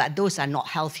 but those are not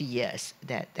healthy years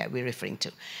that we're referring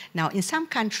to. Now, in some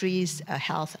countries,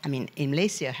 in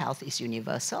Malaysia, health is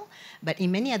universal, but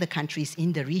in many other countries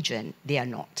in the region, they are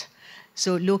not.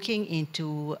 So looking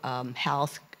into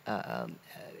health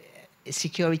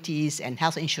securities and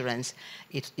health insurance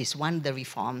is one of the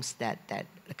reforms that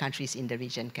the countries in the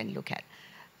region can look at.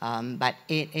 But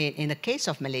in the case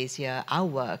of Malaysia, our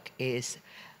work is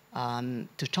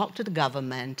to talk to the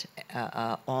government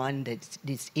on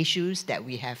these issues that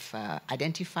we have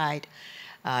identified,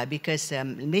 because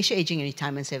Malaysia Aging and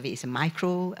Retirement Survey is a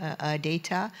micro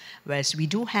data, whereas we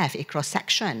do have a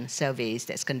cross-section surveys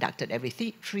that's conducted every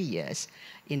 3 years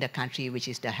in the country, which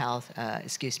is the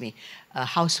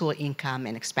household income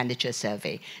and expenditure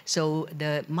survey. So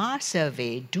the MAR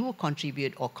survey do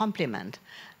contribute or complement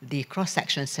the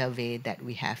cross-section survey that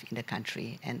we have in the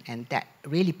country, and that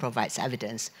really provides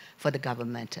evidence for the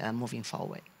government moving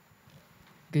forward.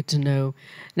 Good to know.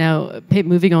 Now, Pip,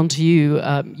 moving on to you,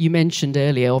 you mentioned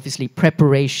earlier, obviously,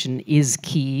 preparation is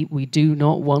key. We do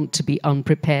not want to be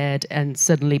unprepared and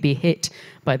suddenly be hit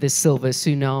by this silver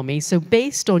tsunami. So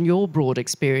based on your broad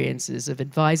experiences of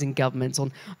advising governments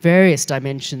on various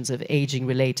dimensions of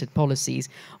aging-related policies,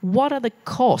 what are the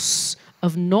costs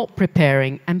of not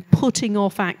preparing and putting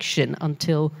off action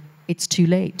until it's too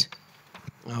late?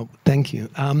 Oh, thank you.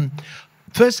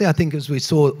 Firstly, I think as we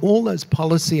saw, all those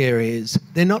policy areas,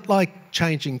 they're not like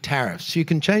changing tariffs. You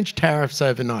can change tariffs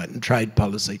overnight in trade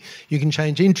policy. You can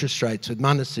change interest rates with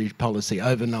monetary policy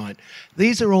overnight.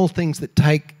 These are all things that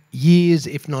take years,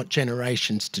 if not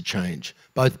generations, to change,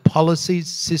 both policies,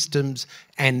 systems,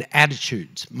 and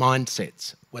attitudes,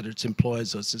 mindsets, whether it's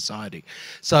employers or society.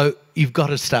 So you've got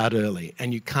to start early,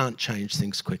 and you can't change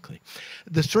things quickly.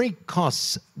 The three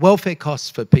costs: welfare costs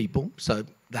for people, so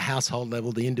the household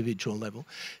level, the individual level.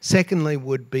 Secondly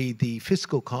would be the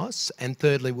fiscal costs, and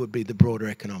thirdly would be the broader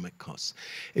economic costs.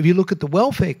 If you look at the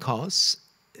welfare costs,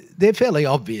 they're fairly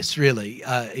obvious, really,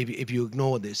 if you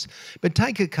ignore this. But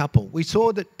take a couple. We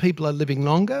saw that people are living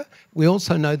longer. We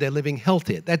also know they're living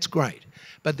healthier. That's great.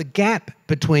 But the gap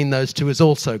between those two is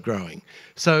also growing.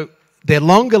 So their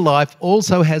longer life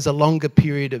also has a longer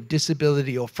period of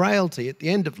disability or frailty at the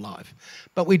end of life.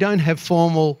 But we don't have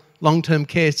formal long-term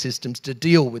care systems to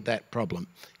deal with that problem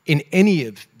in any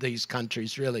of these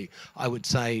countries, really, I would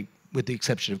say, with the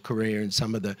exception of Korea and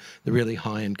some of the really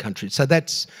high-end countries. So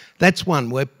that's one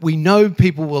where we know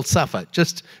people will suffer,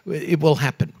 just it will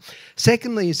happen.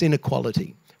 Secondly is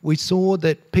inequality. We saw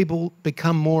that people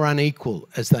become more unequal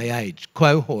as they age.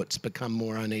 Cohorts become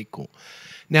more unequal.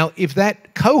 Now, if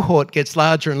that cohort gets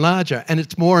larger and larger and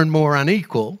it's more and more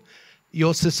unequal,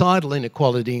 your societal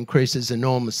inequality increases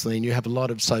enormously and you have a lot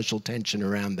of social tension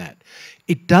around that.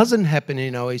 It doesn't happen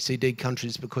in OECD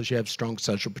countries because you have strong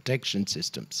social protection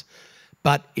systems.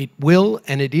 But it will,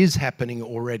 and it is happening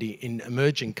already in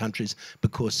emerging countries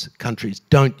because countries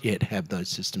don't yet have those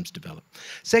systems developed.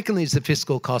 Secondly is the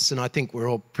fiscal costs, and I think we're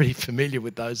all pretty familiar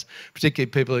with those,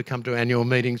 particularly people who come to annual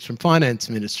meetings from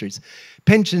finance ministries.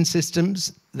 Pension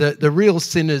systems, the real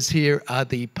sinners here are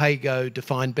the pay-go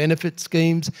defined benefit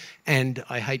schemes, and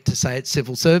I hate to say it,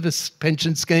 civil service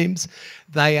pension schemes.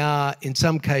 They are, in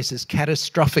some cases,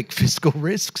 catastrophic fiscal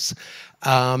risks,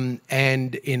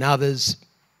 and in others,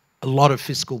 a lot of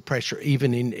fiscal pressure,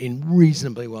 even in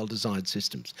reasonably well-designed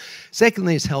systems.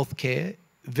 Secondly is healthcare,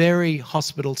 very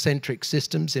hospital-centric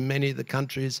systems in many of the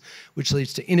countries, which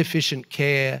leads to inefficient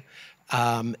care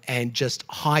and just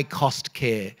high-cost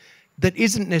care that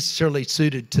isn't necessarily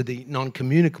suited to the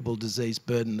non-communicable disease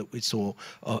burden that we saw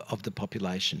of the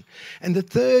population. And the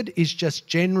third is just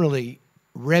generally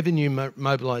revenue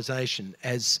mobilisation,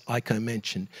 as Aiko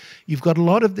mentioned. You've got a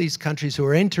lot of these countries who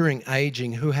are entering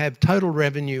ageing who have total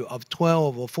revenue of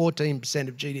 12 or 14%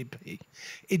 of GDP.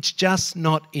 It's just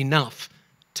not enough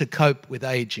to cope with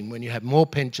ageing when you have more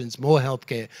pensions, more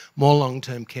healthcare, more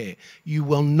long-term care. You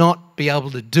will not be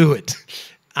able to do it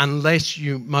unless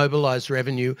you mobilise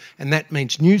revenue, and that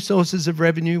means new sources of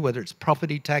revenue, whether it's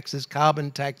property taxes, carbon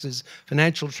taxes,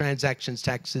 financial transactions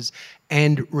taxes,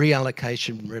 and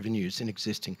reallocation revenues in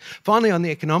existing. Finally, on the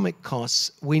economic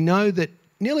costs, we know that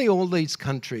nearly all these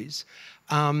countries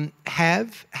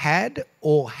have had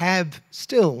or have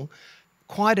still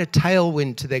quite a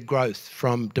tailwind to their growth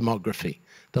from demography,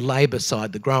 the labour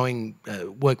side, the growing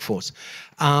workforce.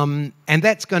 And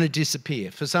that's going to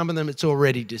disappear. For some of them, it's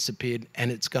already disappeared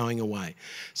and it's going away.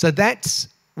 So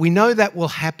we know that will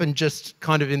happen just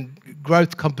kind of in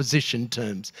growth composition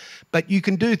terms. But you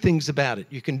can do things about it.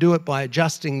 You can do it by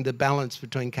adjusting the balance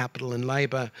between capital and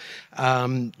labour.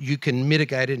 You can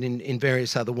mitigate it in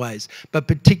various other ways, but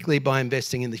particularly by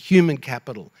investing in the human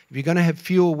capital. If you're going to have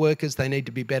fewer workers, they need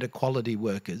to be better quality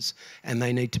workers, and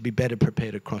they need to be better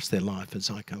prepared across their life, as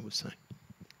Aiko was saying.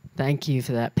 Thank you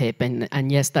for that, Pip.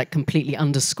 And yes, that completely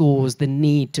underscores the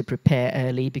need to prepare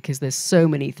early because there's so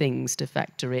many things to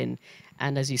factor in.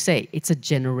 And as you say, it's a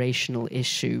generational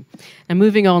issue. Now,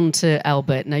 moving on to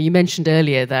Albert. Now, you mentioned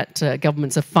earlier that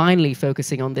governments are finally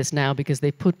focusing on this now because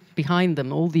they put behind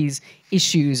them all these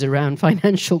issues around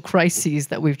financial crises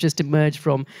that we've just emerged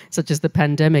from, such as the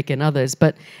pandemic and others.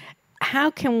 But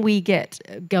how can we get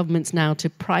governments now to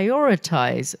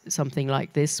prioritize something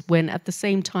like this when at the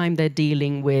same time they're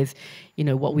dealing with, you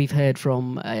know, what we've heard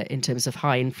from in terms of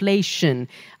high inflation,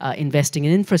 investing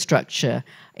in infrastructure,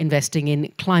 investing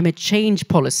in climate change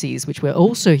policies, which we're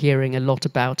also hearing a lot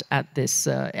about at this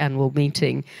annual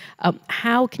meeting.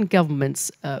 How can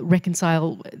governments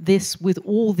reconcile this with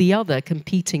all the other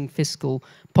competing fiscal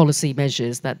policy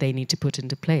measures that they need to put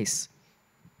into place?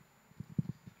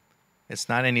 It's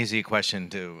not an easy question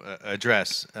to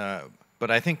address,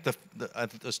 but I think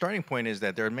the starting point is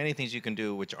that there are many things you can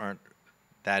do which aren't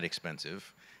that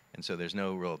expensive, and so there's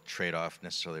no real trade-off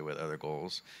necessarily with other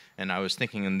goals. And I was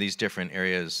thinking in these different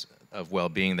areas of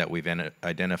well-being that we've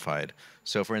identified.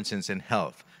 So for instance, in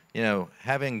health, you know,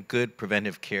 having good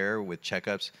preventive care with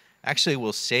checkups actually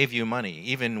will save you money,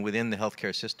 even within the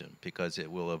healthcare system, because it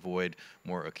will avoid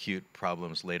more acute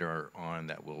problems later on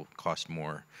that will cost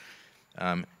more.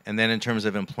 And then in terms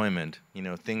of employment, you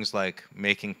know, things like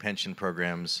making pension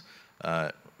programs,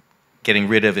 getting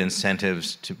rid of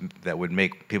incentives that would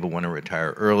make people want to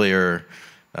retire earlier,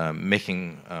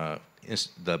 making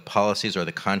the policies or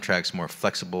the contracts more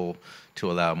flexible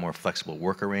to allow more flexible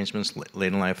work arrangements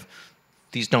late in life.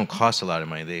 These don't cost a lot of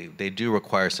money. They do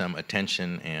require some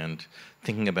attention and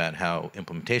thinking about how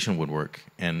implementation would work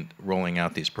and rolling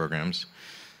out these programs.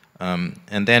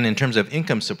 And then in terms of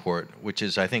income support, which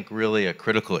is, I think, really a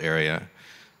critical area,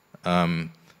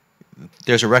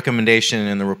 there's a recommendation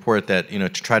in the report that, you know,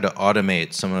 to try to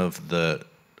automate some of the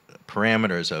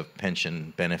parameters of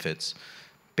pension benefits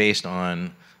based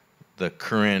on the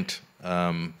current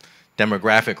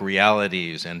demographic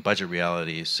realities and budget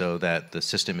realities so that the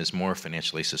system is more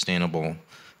financially sustainable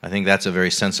I think that's a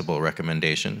very sensible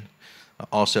recommendation.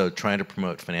 Also, trying to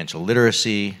promote financial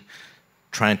literacy,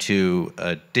 trying to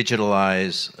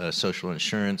digitalize social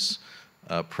insurance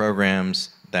programs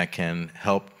that can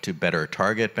help to better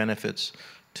target benefits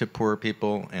to poor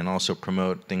people, and also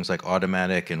promote things like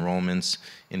automatic enrollments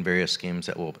in various schemes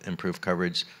that will improve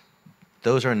coverage.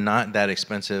 Those are not that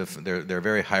expensive. They're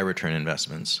very high return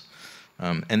investments.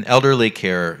 And elderly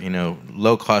care, you know,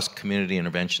 low cost community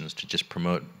interventions to just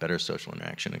promote better social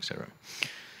interaction, et cetera.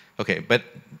 Okay, but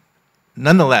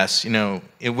nonetheless, you know,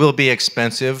 it will be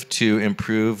expensive to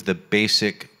improve the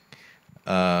basic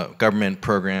government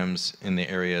programs in the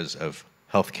areas of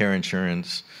healthcare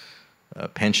insurance,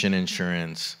 pension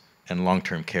insurance, and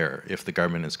long-term care if the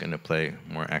government is going to play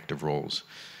more active roles.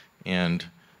 And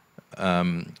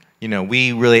you know,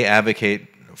 we really advocate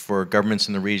for governments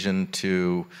in the region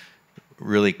to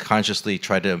really consciously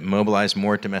try to mobilize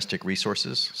more domestic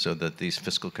resources so that these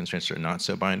fiscal constraints are not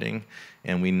so binding.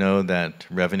 And we know that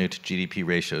revenue to GDP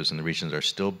ratios in the regions are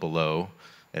still below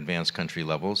advanced country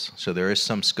levels. So there is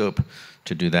some scope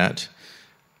to do that.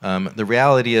 The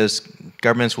reality is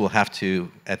governments will have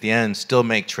to, at the end, still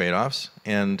make trade-offs.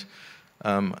 And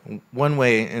one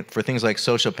way, for things like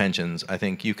social pensions, I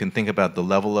think you can think about the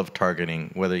level of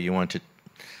targeting, whether you want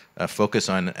to focus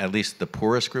on at least the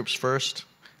poorest groups first,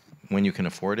 when you can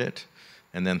afford it,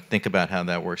 and then think about how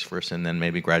that works first, and then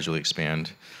maybe gradually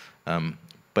expand.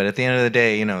 But at the end of the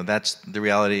day, you know, that's the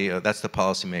reality, that's the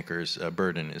policymakers'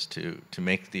 burden, is to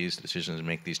make these decisions and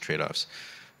make these trade-offs.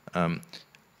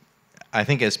 I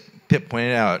think, as Pip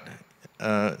pointed out,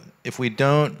 if we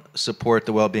don't support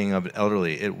the well-being of the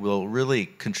elderly, it will really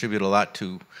contribute a lot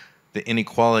to the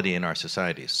inequality in our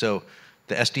societies. So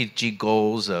the SDG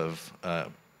goals of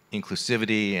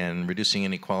inclusivity and reducing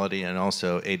inequality, and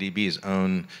also ADB's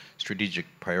own strategic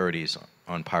priorities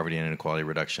on poverty and inequality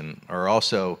reduction, are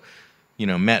also, you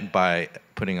know, met by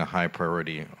putting a high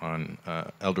priority on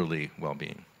elderly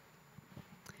well-being.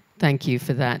 Thank you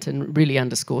for that, and really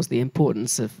underscores the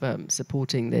importance of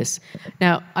supporting this.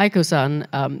 Now, Aiko-san,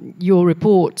 your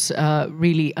report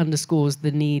really underscores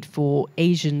the need for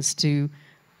Asians to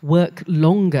work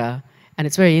longer. And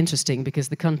it's very interesting because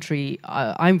the country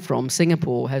I'm from,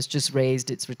 Singapore, has just raised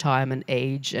its retirement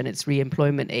age and its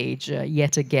re-employment age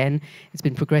yet again. It's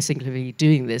been progressively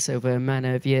doing this over a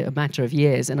matter of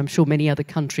years, and I'm sure many other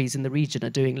countries in the region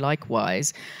are doing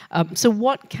likewise. So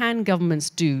what can governments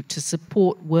do to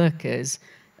support workers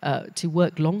to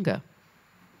work longer?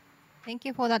 Thank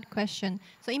you for that question.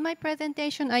 So in my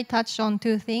presentation, I touched on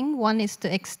two things. One is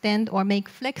to extend or make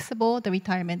flexible the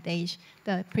retirement age,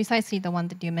 precisely the one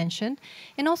that you mentioned,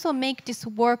 and also make this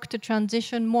work to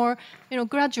transition more,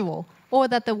 gradual, or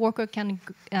that the worker can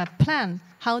plan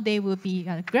how they will be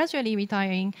gradually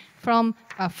retiring from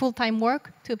full-time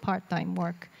work to part-time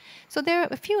work. So there are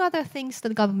a few other things that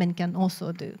the government can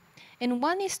also do. And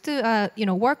one is to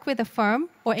work with a firm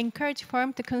or encourage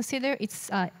firm to consider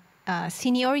its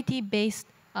seniority-based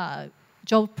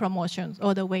job promotions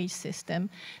or the wage system.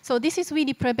 So this is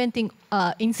really preventing,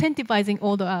 incentivizing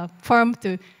all the firm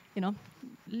to,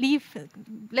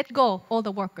 let go all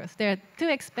the workers. They're too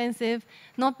expensive,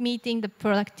 not meeting the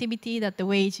productivity that the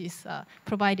wage is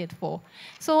provided for.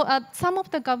 So some of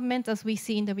the governments, as we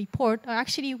see in the report, are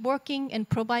actually working and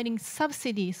providing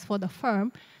subsidies for the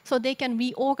firm so they can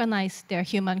reorganize their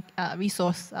human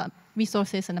resources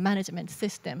and the management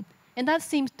system. And that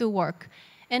seems to work.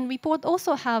 And report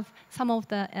also have some of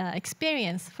the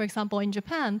experience. For example, in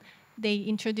Japan, they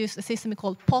introduced a system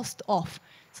called post-off.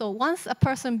 So once a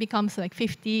person becomes like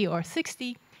 50 or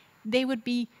 60, they would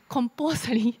be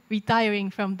compulsorily retiring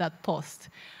from that post.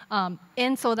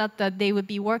 And so that they would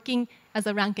be working as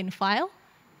a rank and file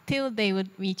till they would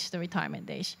reach the retirement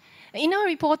age. In our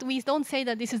report, we don't say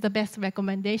that this is the best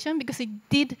recommendation because it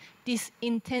did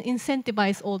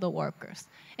incentivize all the workers.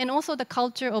 And also the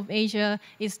culture of Asia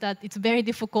is that it's very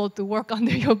difficult to work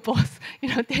under your boss,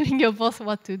 telling your boss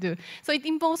what to do. So it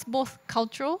involves both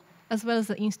cultural as well as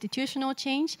the institutional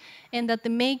change, and that they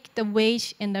make the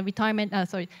wage and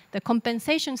the the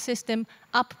compensation system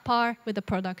up par with the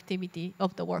productivity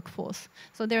of the workforce.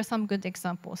 So there are some good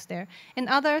examples there. And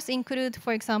others include,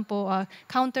 for example,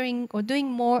 countering or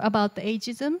doing more about the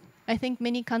ageism. I think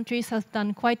many countries have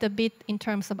done quite a bit in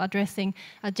terms of addressing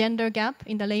a gender gap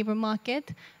in the labor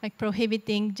market, like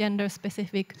prohibiting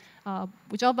gender-specific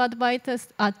job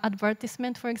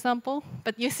advertisement, for example.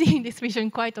 But you see in this vision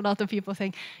quite a lot of people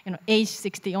saying, age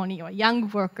 60 only, or young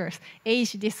workers,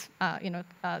 age this,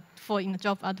 for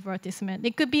job advertisement.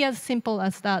 It could be as simple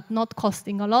as that, not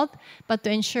costing a lot, but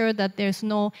to ensure that there's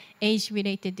no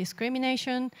age-related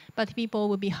discrimination, but people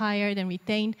will be hired and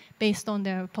retained based on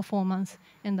their performance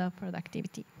and their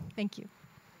productivity. Thank you.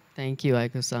 Thank you,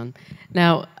 Aiko-san.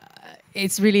 Now,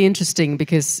 it's really interesting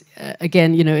because,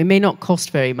 again, it may not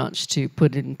cost very much to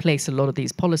put in place a lot of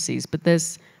these policies, but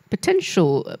there's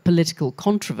potential political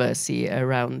controversy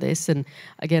around this. And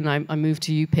again, I move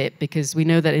to you, Pip, because we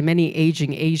know that in many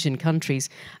aging Asian countries,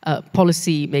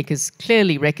 policymakers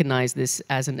clearly recognize this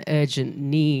as an urgent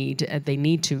need. They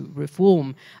need to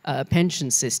reform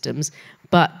pension systems,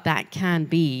 but that can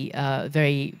be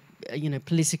very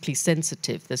politically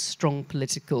sensitive. There's strong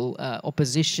political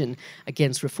opposition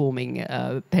against reforming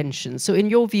pensions. So in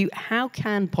your view, how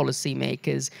can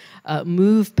policymakers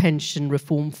move pension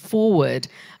reform forward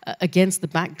against the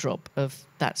backdrop of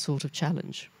that sort of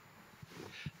challenge?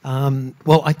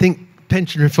 Well, I think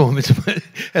pension reform is,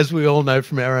 as we all know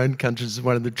from our own countries, is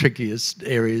one of the trickiest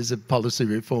areas of policy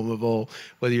reform of all,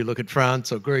 whether you look at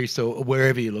France or Greece or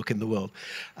wherever you look in the world.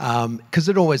 Because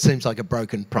it always seems like a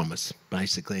broken promise,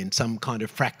 basically, and some kind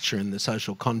of fracture in the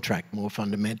social contract more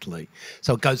fundamentally.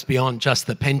 So it goes beyond just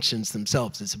the pensions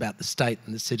themselves. It's about the state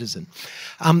and the citizen.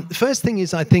 The first thing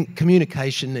is, I think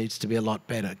communication needs to be a lot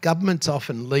better. Governments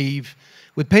often leave.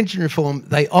 With pension reform,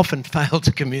 they often fail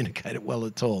to communicate it well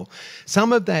at all.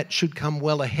 Some of that should come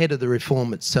well ahead of the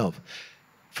reform itself.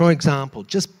 For example,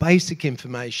 just basic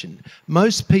information.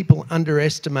 Most people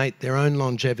underestimate their own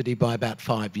longevity by about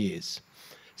 5 years.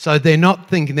 So they're not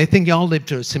thinking, they're thinking, I'll live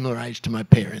to a similar age to my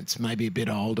parents, maybe a bit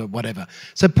older, whatever.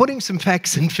 So putting some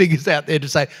facts and figures out there to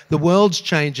say the world's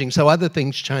changing, so other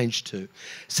things change too.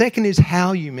 Second is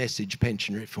how you message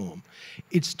pension reform.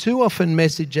 It's too often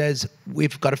messaged as,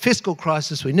 we've got a fiscal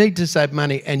crisis, we need to save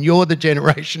money, and you're the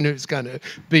generation who's going to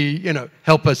be,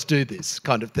 help us do this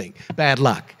kind of thing. Bad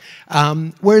luck.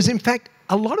 Whereas in fact,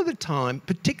 a lot of the time,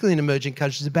 particularly in emerging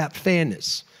countries, is about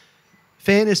fairness.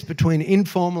 Fairness between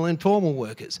informal and formal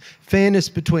workers, fairness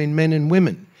between men and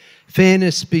women,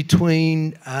 fairness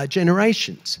between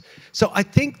generations. So I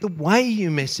think the way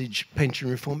you message pension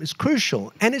reform is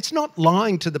crucial, and it's not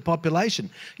lying to the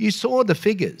population. You saw the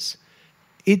figures.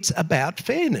 It's about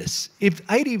fairness. If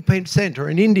 80% or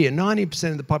in India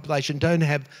 90% of the population don't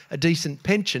have a decent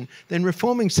pension, then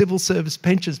reforming civil service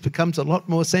pensions becomes a lot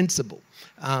more sensible.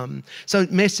 So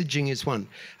messaging is one.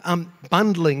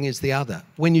 Bundling is the other.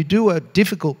 When you do a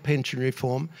difficult pension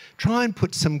reform, try and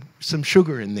put some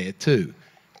sugar in there too.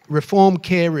 Reform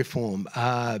care reform,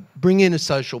 bring in a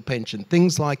social pension,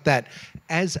 things like that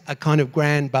as a kind of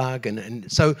grand bargain. And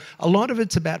so a lot of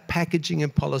it's about packaging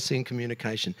and policy and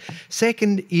communication.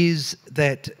 Second is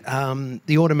that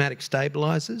the automatic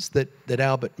stabilisers that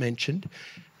Albert mentioned,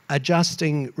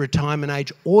 adjusting retirement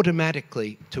age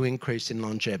automatically to increase in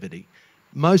longevity.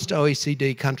 Most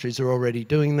OECD countries are already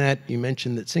doing that. You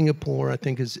mentioned that Singapore, I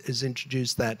think, has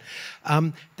introduced that.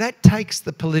 That takes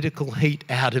the political heat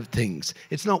out of things.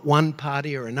 It's not one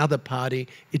party or another party.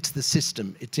 It's the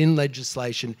system. It's in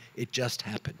legislation. It just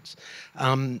happens.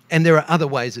 And there are other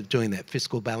ways of doing that,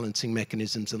 fiscal balancing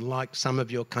mechanisms, and like some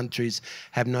of your countries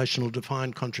have notional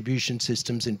defined contribution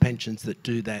systems in pensions that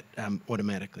do that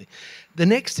automatically. The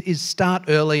next is start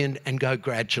early and go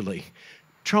gradually.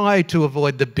 Try to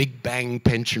avoid the big bang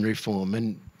pension reform,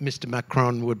 and Mr.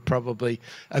 Macron would probably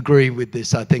agree with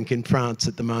this, I think, in France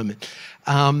at the moment.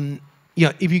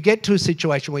 If you get to a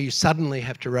situation where you suddenly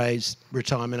have to raise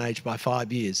retirement age by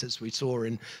 5 years, as we saw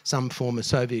in some former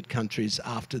Soviet countries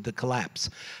after the collapse,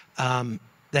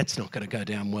 that's not going to go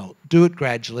down well. Do it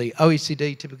gradually.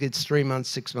 OECD typically it's 3 months,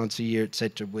 6 months, a year,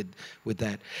 etc. with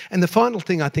that. And the final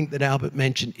thing I think that Albert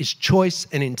mentioned is choice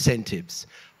and incentives.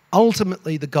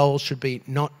 Ultimately, the goal should be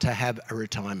not to have a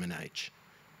retirement age.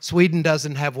 Sweden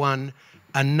doesn't have one.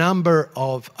 A number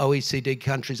of OECD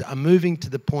countries are moving to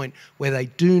the point where they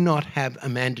do not have a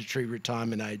mandatory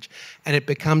retirement age, and it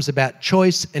becomes about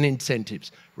choice and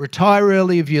incentives. Retire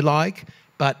early if you like,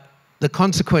 but the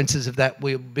consequences of that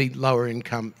will be lower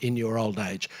income in your old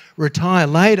age. Retire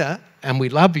later, and we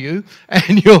love you,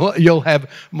 and you'll have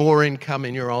more income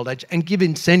in your old age, and give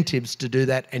incentives to do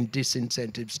that and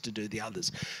disincentives to do the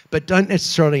others. But don't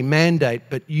necessarily mandate,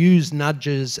 but use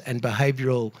nudges and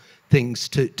behavioural things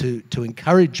to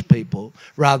encourage people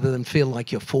rather than feel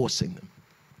like you're forcing them.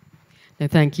 No,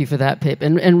 thank you for that, Pip,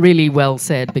 and really well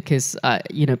said, because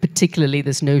particularly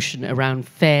this notion around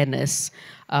fairness,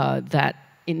 that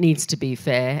it needs to be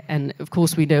fair. And of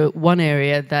course we know one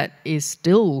area that is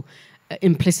still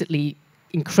implicitly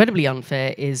incredibly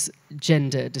unfair is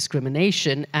gender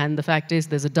discrimination. And the fact is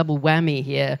there's a double whammy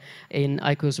here in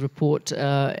Aiko's report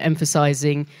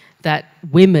emphasizing that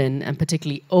women, and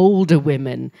particularly older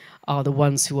women, are the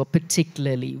ones who are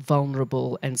particularly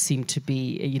vulnerable and seem to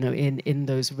be, in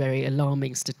those very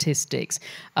alarming statistics.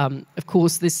 Of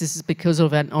course, this is because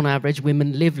of, on average,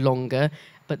 women live longer,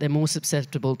 but they're more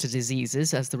susceptible to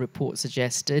diseases, as the report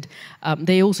suggested.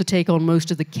 They also take on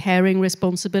most of the caring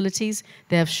responsibilities.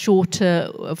 They have shorter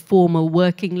formal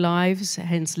working lives,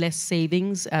 hence less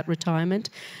savings at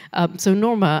retirement. So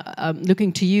Norma,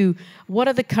 looking to you, what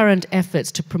are the current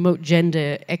efforts to promote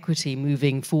gender equity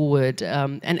moving forward?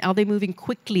 And are they moving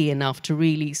quickly enough to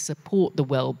really support the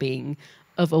well-being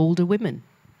of older women?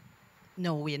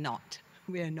 No, we're not.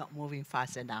 We are not moving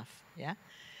fast enough, yeah?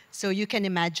 So you can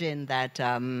imagine that,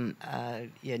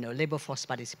 labor force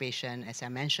participation, as I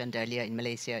mentioned earlier, in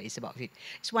Malaysia is about,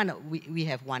 we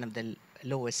have one of the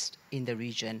lowest in the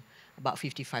region, about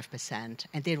 55%,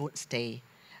 and they won't stay.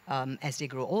 As they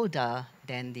grow older,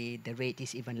 then the rate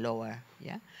is even lower,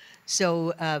 yeah?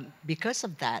 So because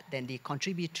of that, then the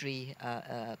contributory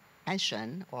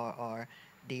pension or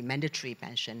the mandatory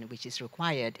pension, which is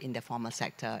required in the formal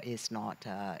sector, is not,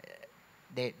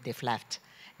 they've left.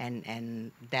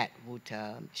 And that would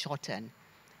shorten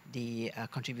the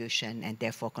contribution and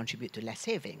therefore contribute to less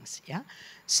savings. Yeah.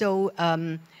 So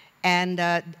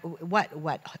what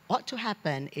ought to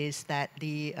happen is that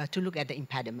to look at the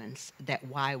impediments that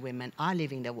why women are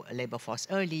leaving the labor force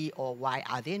early or why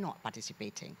are they not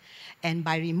participating, and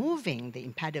by removing the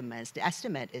impediments, the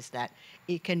estimate is that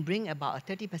it can bring about a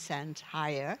 30%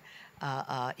 higher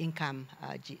income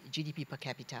GDP per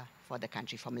capita for the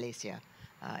country, for Malaysia.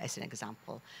 As an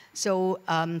example. So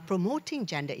promoting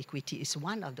gender equity is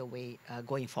one of the way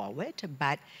going forward,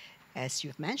 but as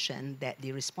you've mentioned, that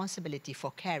the responsibility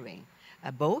for caring,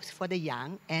 both for the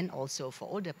young and also for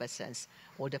older persons,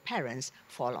 older parents,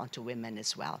 fall onto women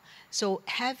as well. So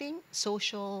having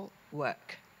social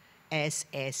work as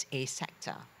a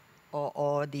sector,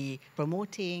 or the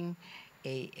promoting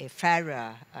a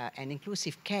fairer and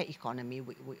inclusive care economy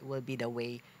will be the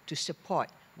way to support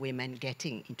women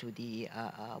getting into the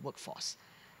workforce.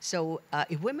 So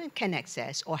if women can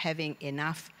access or having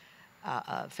enough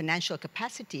financial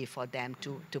capacity for them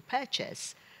to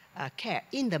purchase care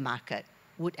in the market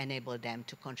would enable them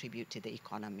to contribute to the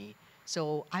economy.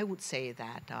 So I would say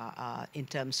that in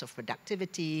terms of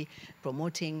productivity,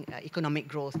 promoting economic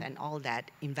growth and all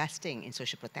that, investing in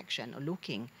social protection or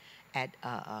looking at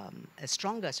a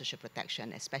stronger social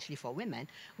protection, especially for women,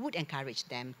 would encourage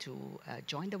them to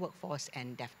join the workforce,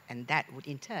 and that would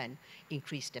in turn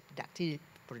increase the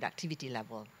productivity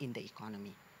level in the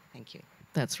economy. Thank you.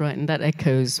 That's right, and that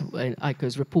echoes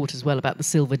Aiko's report as well about the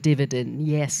silver dividend.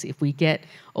 Yes, if we get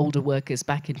older workers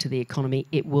back into the economy,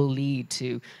 it will lead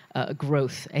to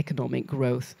growth, economic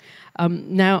growth.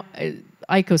 Now,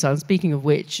 Aiko-san, speaking of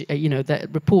which, that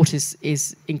report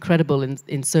is incredible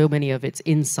in so many of its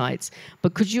insights,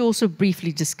 but could you also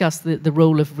briefly discuss the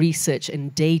role of research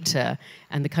and data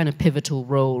and the kind of pivotal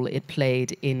role it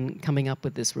played in coming up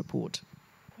with this report?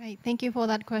 Right, thank you for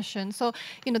that question. So,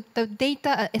 the data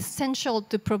are essential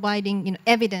to providing,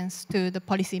 evidence to the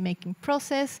policy-making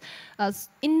process.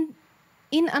 In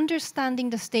understanding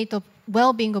the state of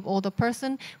well-being of older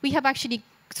person, we have actually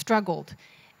struggled.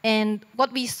 And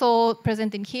what we saw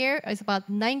presented here is about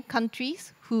 9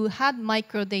 countries who had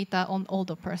microdata on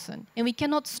older person. And we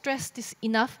cannot stress this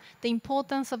enough, the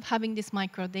importance of having this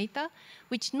microdata,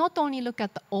 which not only look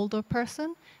at the older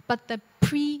person, but the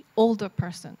pre-older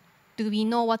person. Do we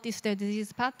know what is their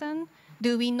disease pattern?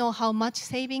 Do we know how much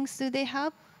savings do they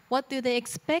have? What do they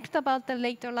expect about their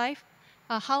later life?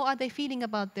 How are they feeling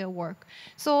about their work?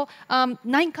 So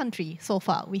 9 countries so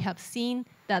far we have seen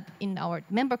that in our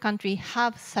member country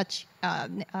have such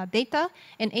data,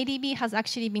 and ADB has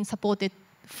actually been supported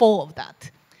 4 of that.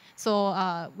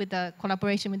 So with the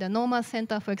collaboration with the Norma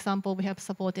Center, for example, we have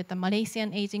supported the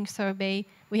Malaysian Aging Survey.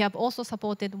 We have also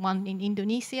supported one in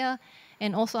Indonesia,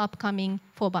 and also upcoming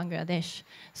for Bangladesh.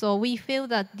 So we feel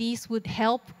that these would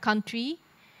help country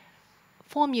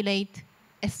formulate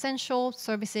essential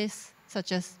services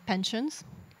such as pensions,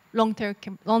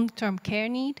 long-term care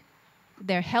need,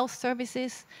 their health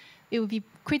services. It would be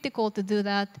critical to do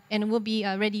that, and we'll be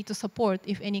ready to support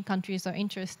if any countries are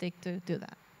interested to do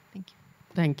that. Thank you.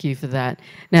 Thank you for that.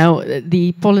 Now,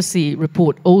 the policy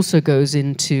report also goes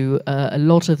into a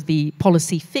lot of the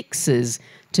policy fixes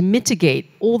to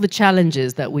mitigate all the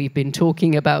challenges that we've been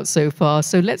talking about so far.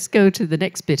 So let's go to the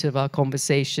next bit of our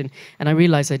conversation. And I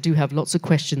realize I do have lots of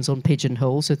questions on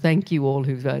Pigeonhole, so thank you all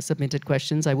who've submitted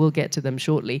questions. I will get to them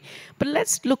shortly. But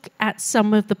let's look at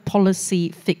some of the policy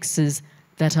fixes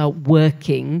that are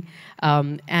working.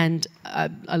 And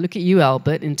I look at you,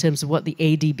 Albert, in terms of what the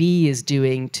ADB is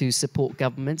doing to support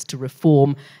governments to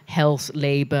reform health,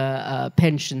 labor,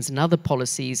 pensions, and other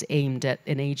policies aimed at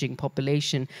an aging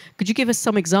population. Could you give us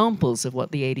some examples of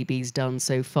what the ADB has done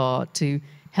so far to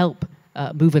help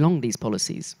move along these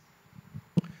policies?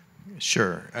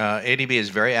 Sure. ADB is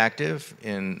very active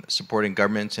in supporting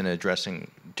governments in addressing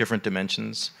different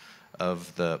dimensions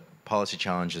of the policy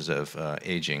challenges of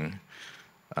aging.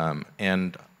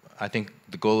 And I think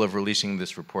the goal of releasing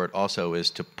this report also is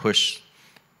to push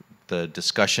the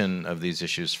discussion of these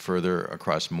issues further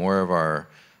across more of our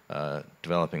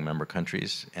developing member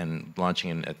countries, and launching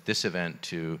in at this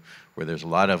event where there's a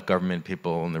lot of government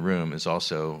people in the room is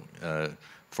also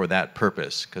for that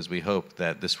purpose, because we hope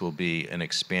that this will be an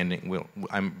expanding,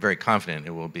 I'm very confident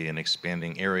it will be an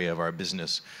expanding area of our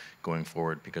business going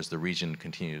forward because the region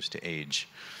continues to age.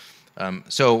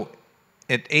 So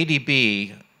at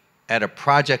ADB, at a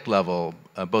project level,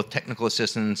 both technical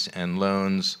assistance and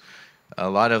loans, a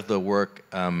lot of the work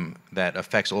that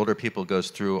affects older people goes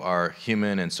through our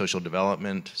human and social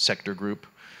development sector group.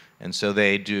 And so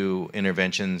they do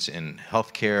interventions in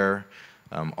healthcare,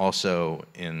 also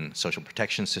in social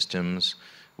protection systems,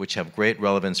 which have great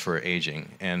relevance for aging.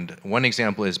 And one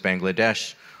example is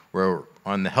Bangladesh, where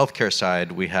on the healthcare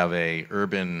side, we have a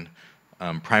urban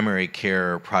primary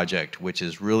care project, which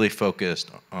is really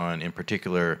focused on, in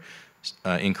particular,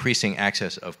 increasing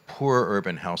access of poor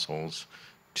urban households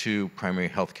to primary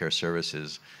healthcare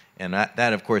services. And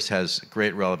that, of course, has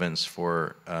great relevance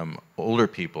for older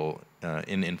people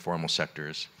in informal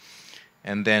sectors.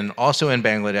 And then also in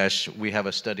Bangladesh, we have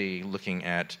a study looking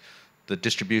at the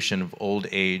distribution of old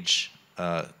age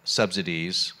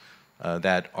subsidies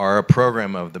that are a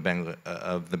program of the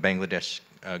Bangladesh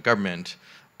government,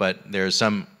 but there's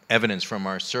some evidence from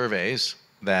our surveys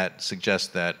that suggests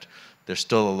that there's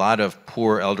still a lot of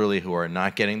poor elderly who are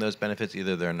not getting those benefits.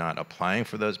 Either they're not applying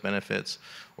for those benefits,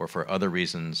 or for other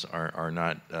reasons are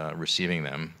not receiving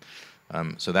them.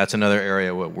 So that's another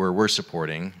area where we're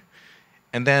supporting.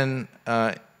 And then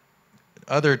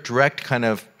other direct kind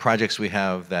of projects we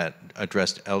have that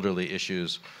address elderly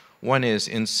issues. One is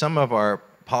in some of our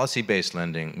policy-based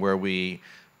lending, where we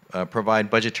provide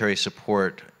budgetary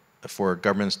support for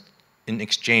governments in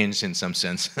exchange, in some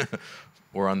sense,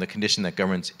 or on the condition that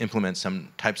governments implement some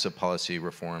types of policy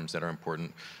reforms that are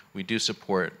important. We do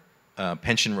support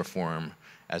pension reform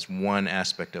as one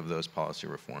aspect of those policy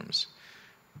reforms.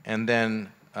 And then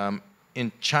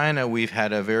in China, we've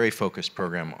had a very focused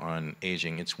program on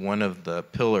aging. It's one of the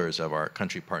pillars of our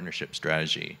country partnership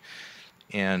strategy.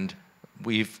 And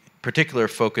we've particularly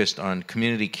focused on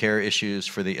community care issues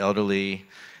for the elderly.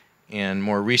 And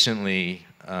more recently,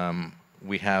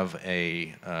 we have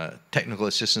a technical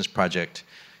assistance project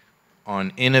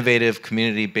on innovative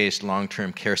community-based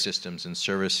long-term care systems and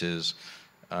services,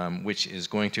 which is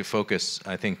going to focus,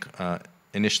 I think,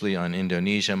 initially on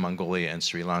Indonesia, Mongolia, and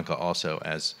Sri Lanka also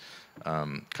as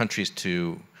countries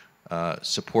to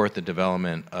support the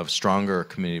development of stronger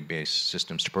community-based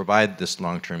systems to provide this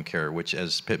long-term care, which,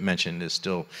 as Pip mentioned, is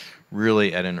still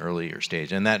really at an earlier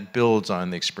stage. And that builds on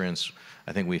the experience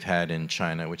I think we've had in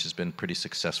China, which has been pretty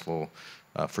successful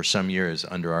for some years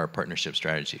under our partnership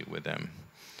strategy with them.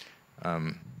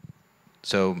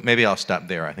 So maybe I'll stop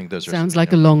there. I think those are sounds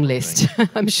like a long list.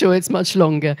 I'm sure it's much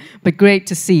longer, but great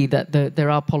to see that there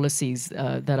are policies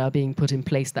that are being put in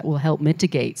place that will help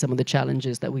mitigate some of the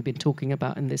challenges that we've been talking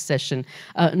about in this session.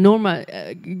 Norma,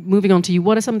 moving on to you,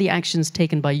 what are some of the actions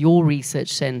taken by your research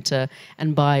centre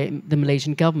and by the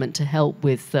Malaysian government to help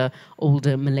with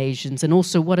older Malaysians? And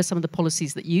also, what are some of the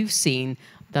policies that you've seen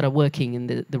that are working in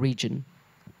the region?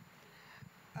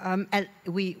 And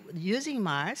using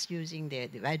MARS, using the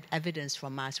evidence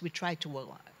from MARS, we try to work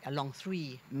along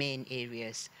three main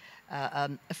areas.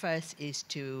 First is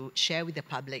to share with the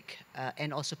public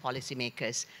and also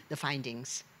policymakers the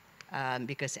findings.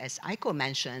 Because as Aiko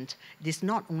mentioned, it is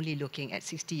not only looking at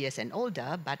 60 years and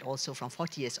older, but also from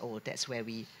 40 years old. That's where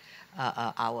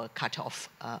our cutoff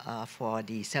for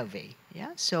the survey.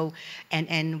 Yeah. So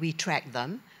and we track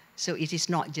them. So it is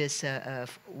not just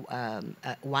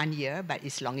 1 year, but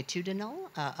it's longitudinal.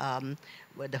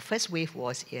 The first wave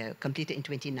was completed in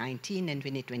 2019 and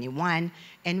 2021,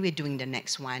 and we're doing the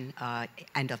next one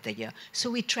end of the year. So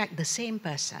we track the same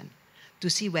person to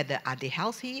see whether are they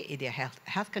healthy, if their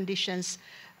health conditions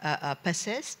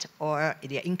persist, or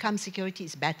their income security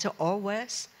is better or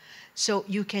worse. So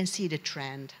you can see the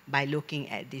trend by looking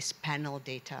at this panel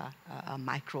data,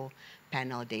 micro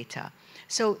panel data.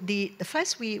 So the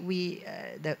first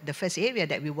the first area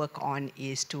that we work on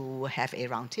is to have a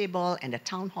roundtable and a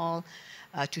town hall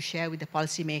to share with the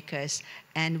policymakers,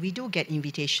 and we do get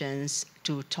invitations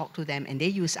to talk to them, and they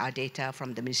use our data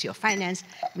from the Ministry of Finance,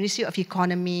 Ministry of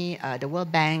Economy, the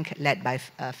World Bank, led by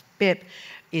PIP,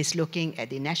 is looking at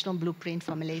the National Blueprint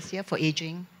for Malaysia for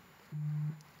Aging,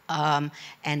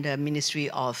 and the Ministry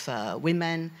of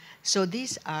Women. So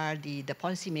these are the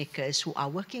policymakers who are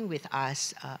working with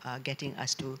us, getting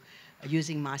us to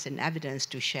using mass and evidence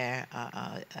to share,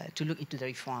 to look into the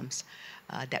reforms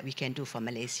that we can do for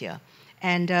Malaysia.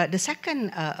 And the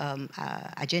second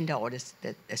agenda, or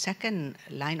the second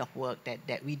line of work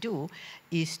that we do,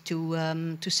 is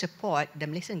to support the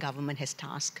Malaysian government has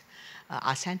tasked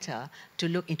our center to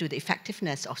look into the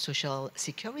effectiveness of social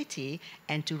security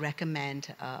and to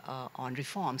recommend on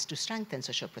reforms to strengthen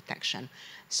social protection.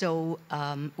 So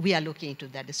we are looking into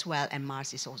that as well, and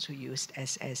Mars is also used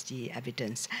as the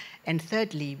evidence. And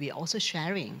thirdly, we're also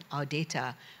sharing our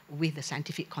data with the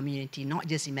scientific community, not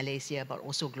just in Malaysia, but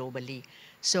also globally.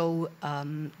 So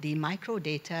the micro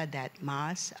data that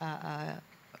Mars,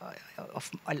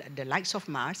 of the likes of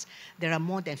Mars, there are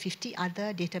more than 50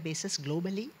 other databases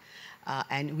globally.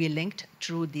 And we're linked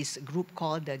through this group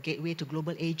called the Gateway to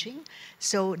Global Aging.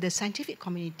 So the scientific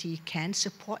community can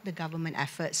support the government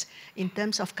efforts in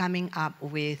terms of coming up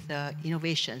with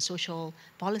innovation, social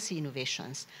policy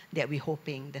innovations that we're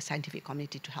hoping the scientific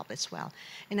community to help as well.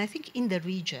 And I think in the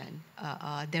region,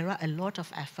 there are a lot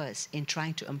of efforts in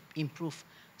trying to improve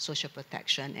social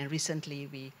protection. And recently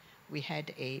we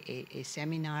had a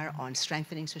seminar on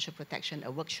strengthening social protection,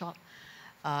 a workshop,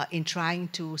 in trying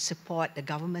to support the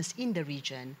governments in the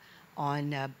region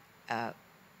on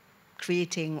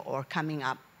creating or coming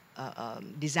up,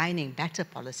 designing better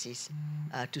policies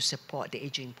to support the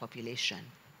aging population.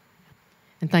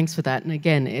 And thanks for that. And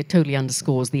again, it totally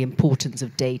underscores the importance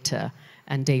of data.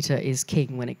 And data is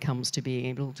king when it comes to being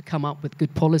able to come up with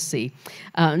good policy.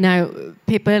 Now,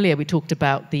 Pip, earlier we talked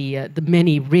about the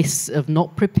many risks of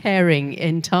not preparing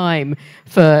in time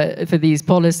for these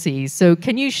policies. So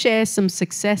can you share some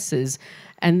successes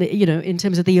and, in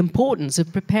terms of the importance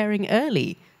of preparing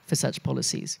early for such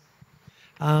policies?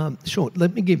 Sure.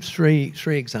 Let me give three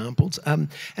examples. And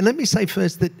let me say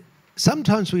first that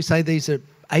sometimes we say these are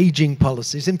ageing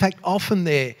policies. In fact, often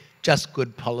they're just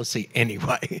good policy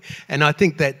anyway. And I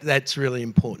think that's really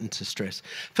important to stress.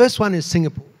 First one is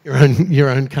Singapore, your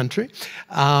own country.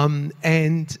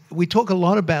 And we talk a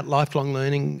lot about lifelong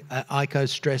learning. Aiko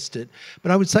stressed it.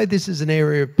 But I would say this is an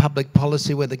area of public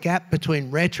policy where the gap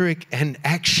between rhetoric and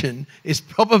action is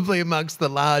probably amongst the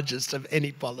largest of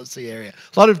any policy area.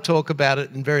 A lot of talk about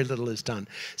it and very little is done.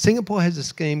 Singapore has a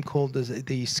scheme called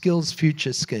the Skills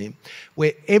Future Scheme,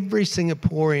 where every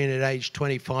Singaporean at age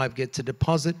 25 gets a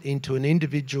deposit into an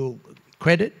individual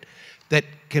credit that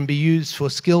can be used for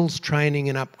skills training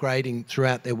and upgrading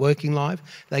throughout their working life.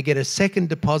 They get a second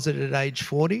deposit at age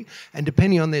 40, and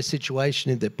depending on their situation,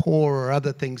 if they're poor or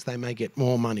other things, they may get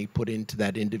more money put into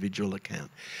that individual account.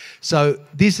 So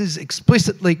this is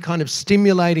explicitly kind of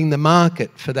stimulating the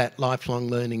market for that lifelong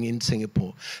learning in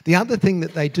Singapore. The other thing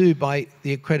that they do by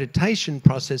the accreditation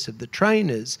process of the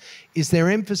trainers is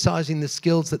they're emphasising the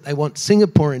skills that they want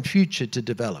Singapore in future to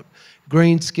develop.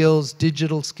 Green skills,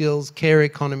 digital skills, care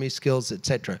economy skills,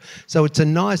 etc. So it's a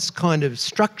nice kind of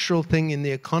structural thing in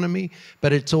the economy,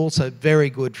 but it's also very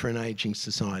good for an ageing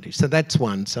society. So that's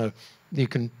one. So you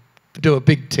can do a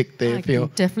big tick there for your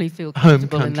definitely feel home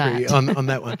comfortable country in that. on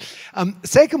that one.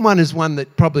 Second one is one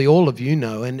that probably all of you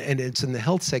know, and it's in the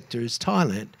health sector, is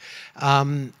Thailand.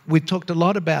 We've talked a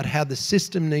lot about how the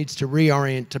system needs to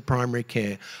reorient to primary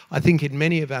care. I think in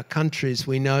many of our countries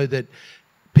we know that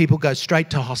people go straight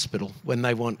to hospital when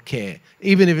they want care,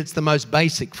 even if it's the most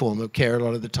basic form of care a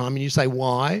lot of the time. And you say,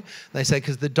 why? They say,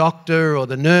 because the doctor or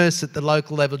the nurse at the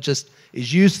local level just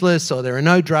is useless, or there are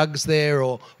no drugs there,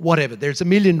 or whatever. There's a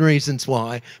million reasons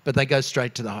why, but they go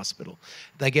straight to the hospital.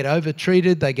 They get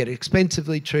over-treated, they get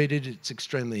expensively treated, it's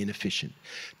extremely inefficient.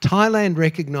 Thailand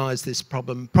recognised this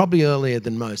problem probably earlier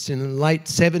than most. In the late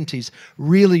 70s,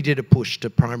 really did a push to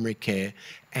primary care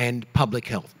and public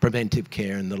health, preventive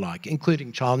care and the like,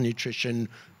 including child nutrition,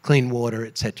 clean water,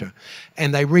 etc.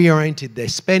 And they reoriented their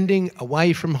spending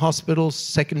away from hospitals,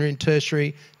 secondary and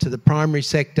tertiary, to the primary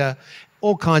sector,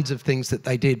 all kinds of things that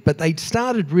they did. But they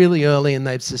started really early and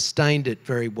they've sustained it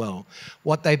very well.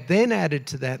 What they've then added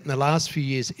to that in the last few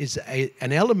years is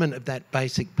an element of that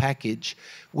basic package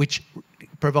which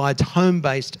provides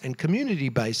home-based and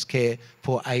community-based care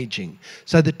for ageing.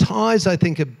 So the Thais, I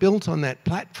think, have built on that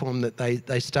platform that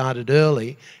they started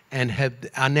early and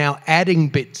are now adding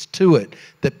bits to it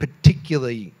that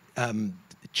particularly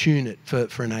tune it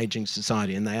for an ageing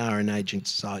society, and they are an ageing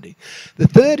society. The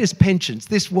third is pensions.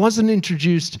 This wasn't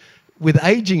introduced with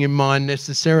ageing in mind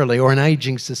necessarily, or an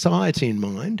ageing society in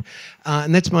mind,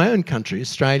 and that's my own country,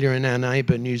 Australia, and our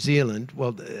neighbour New Zealand.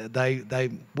 Well,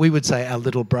 we would say our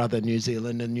little brother New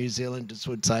Zealand, and New Zealanders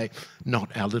would say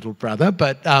not our little brother,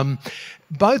 but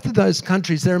both of those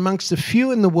countries, they're amongst the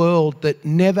few in the world that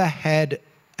never had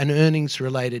an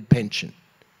earnings-related pension.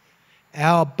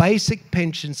 Our basic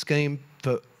pension scheme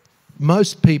for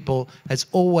most people has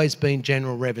always been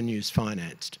general revenues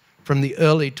financed from the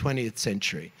early 20th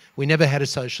century. We never had a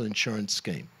social insurance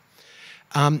scheme.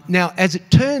 Now, as it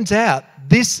turns out,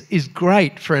 this is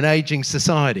great for an ageing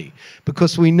society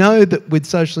because we know that with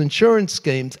social insurance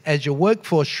schemes, as your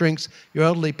workforce shrinks, your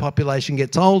elderly population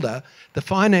gets older, the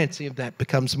financing of that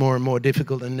becomes more and more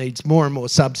difficult and needs more and more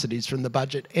subsidies from the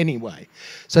budget anyway.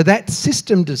 So that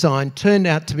system design turned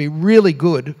out to be really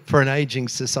good for an ageing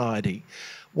society.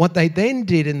 What they then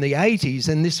did in the 80s,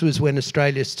 and this was when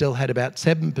Australia still had about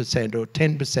 7% or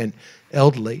 10%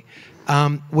 elderly,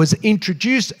 was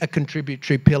introduce a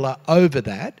contributory pillar over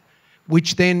that,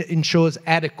 which then ensures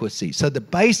adequacy. So the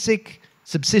basic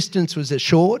subsistence was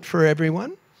assured for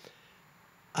everyone,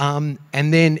 and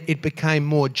then it became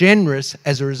more generous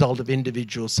as a result of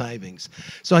individual savings.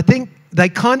 So I think they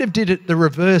kind of did it the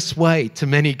reverse way to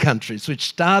many countries, which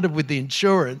started with the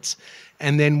insurance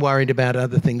and then worried about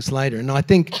other things later. And I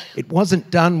think it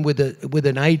wasn't done with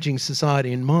an ageing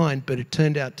society in mind, but it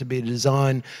turned out to be a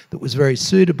design that was very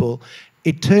suitable.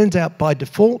 It turns out by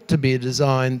default to be a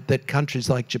design that countries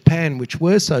like Japan, which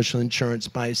were social insurance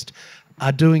based,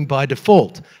 are doing by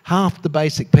default. Half the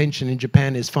basic pension in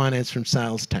Japan is financed from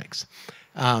sales tax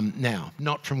now,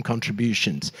 not from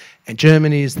contributions. And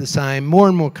Germany is the same. More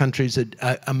and more countries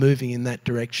are moving in that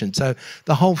direction. So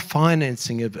the whole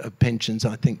financing of pensions,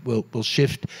 I think, will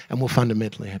shift and will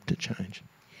fundamentally have to change.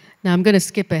 Now, I'm going to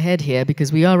skip ahead here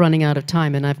because we are running out of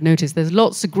time, and I've noticed there's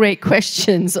lots of great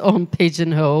questions on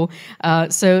Pigeonhole.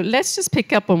 So let's just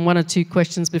pick up on one or two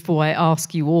questions before I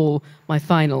ask you all my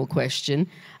final question,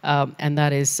 and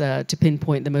that is to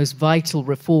pinpoint the most vital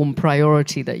reform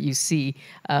priority that you see,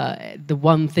 the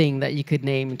one thing that you could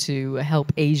name to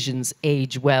help Asians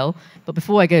age well. But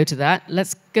before I go to that,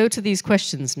 let's go to these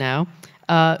questions now.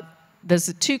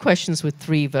 There's two questions with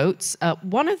 3 votes.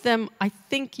 One of them, I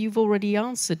think you've already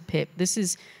answered, Pip. This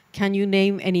is, can you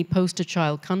name any poster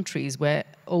child countries where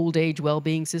old age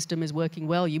well-being system is working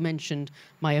well? You mentioned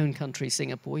my own country,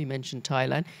 Singapore. You mentioned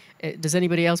Thailand. Does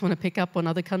anybody else want to pick up on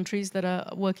other countries that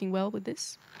are working well with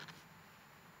this?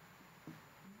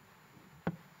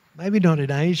 Maybe not in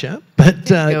Asia, but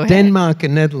Denmark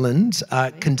and Netherlands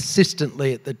are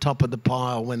consistently at the top of the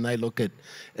pile when they look at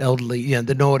elderly,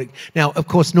 the Nordic. Now, of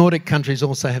course, Nordic countries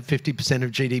also have 50%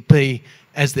 of GDP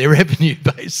as their revenue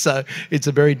base, so it's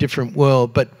a very different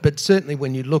world. But certainly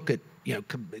when you look at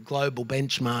global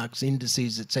benchmarks,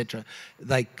 indices, etc.,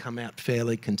 they come out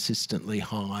fairly consistently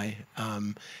high,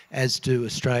 as do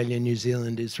Australia, New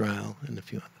Zealand, Israel, and a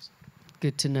few others.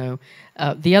 Good to know.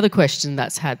 The other question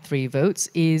that's had 3 votes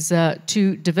is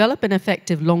to develop an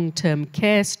effective long-term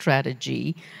care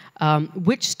strategy,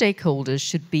 which stakeholders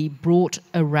should be brought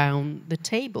around the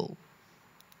table?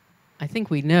 I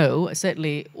think we know,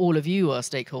 certainly all of you are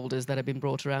stakeholders that have been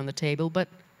brought around the table, but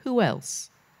who else?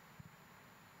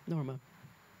 Norma.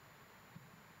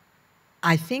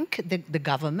 I think the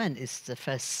government is the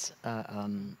first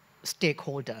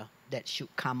stakeholder that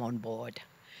should come on board,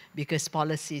 because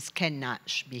policies can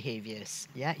nudge behaviors,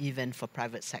 even for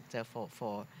private sector,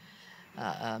 for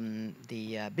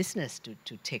the business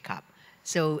to take up.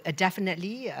 So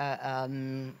definitely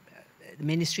the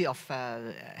Ministry of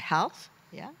Health,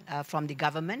 from the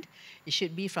government. It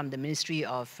should be from the Ministry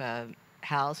of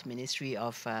Health, Ministry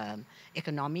of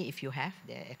Economy, if you have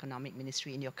the economic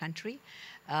ministry in your country,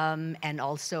 and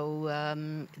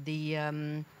also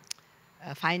the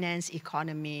finance,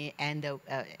 economy, and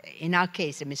in our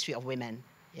case, the Ministry of Women,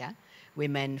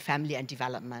 Women, Family and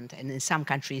Development, and in some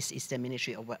countries, it's the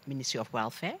Ministry of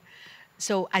Welfare.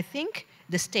 So I think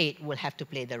the state will have to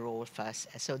play the role first.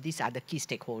 So these are the key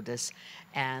stakeholders,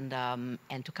 and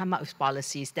to come up with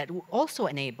policies that will also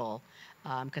enable,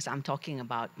 because I'm talking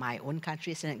about my own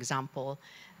country as an example,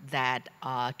 that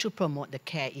to promote the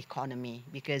care economy,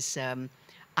 because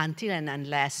until and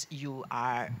unless you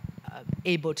are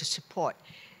able to support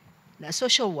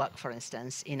social work, for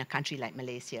instance, in a country like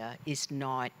Malaysia, is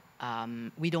not,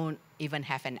 we don't even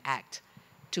have an act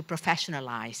to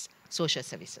professionalize social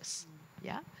services.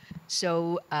 Yeah.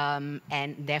 So,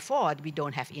 and therefore, we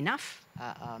don't have enough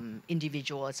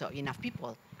individuals or enough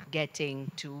people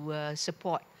getting to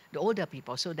support the older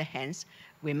people. So, hence,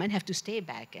 women have to stay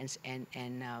back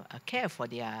and care for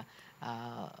their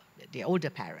older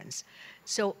parents.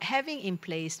 So, having in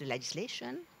place the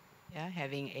legislation,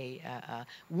 having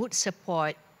would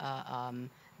support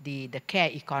the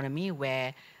care economy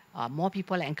where more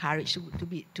people are encouraged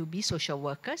to be social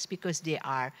workers because the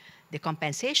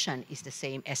compensation is the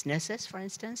same as nurses, for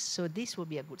instance. So this will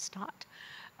be a good start.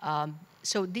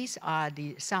 So these are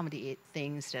some of the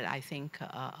things that I think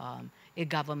a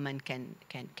government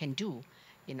can do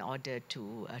in order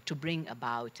to bring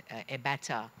about a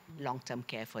better long-term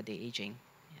care for the aging.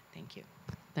 Yeah, thank you.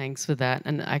 Thanks for that.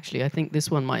 And actually, I think this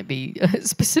one might be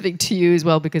specific to you as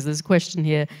well, because there's a question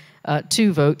here,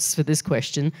 2 votes for this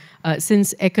question.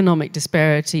 Since economic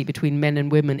disparity between men and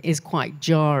women is quite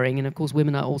jarring, and of course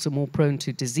women are also more prone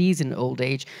to disease in old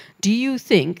age, do you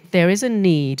think there is a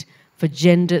need for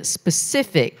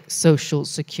gender-specific social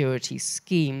security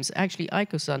schemes? Actually,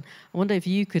 Aiko-san, I wonder if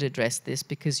you could address this,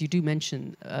 because you do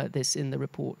mention this in the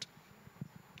report.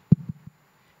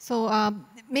 So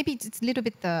maybe it's a little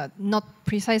bit not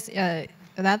precise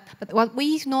that, but what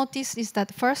we notice is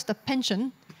that first, the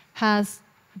pension has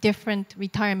different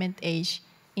retirement age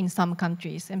in some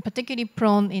countries, and particularly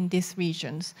prone in these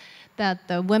regions, that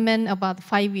the women about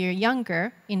 5 years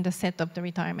younger in the set of the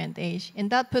retirement age, and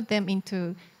that put them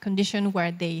into condition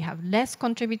where they have less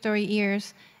contributory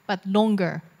years, but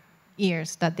longer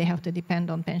years that they have to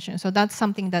depend on pension. So that's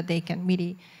something that they can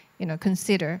really,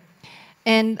 consider.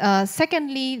 And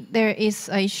secondly, there is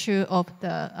an issue of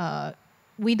the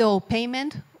widow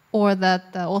payment, or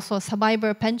that also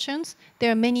survivor pensions.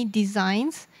 There are many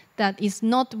designs that is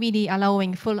not really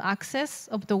allowing full access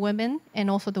of the women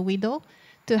and also the widow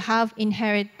to have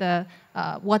inherit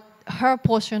what her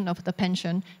portion of the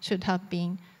pension should have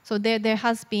been. So there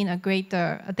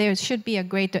should be a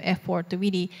greater effort to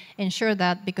really ensure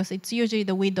that, because it's usually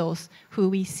the widows who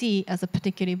we see as a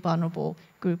particularly vulnerable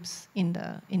groups in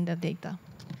the data.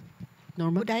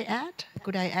 Norma?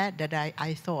 Could I add that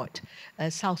I thought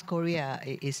South Korea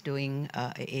is doing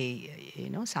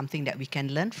something that we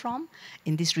can learn from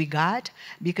in this regard,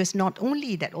 because not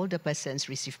only that older persons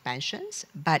receive pensions,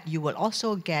 but you will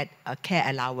also get a care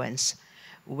allowance,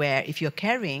 where if you're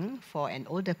caring for an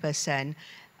older person,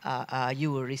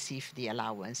 you will receive the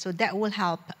allowance. So that will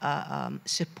help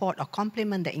support or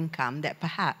complement the income that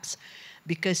perhaps,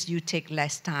 because you take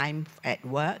less time at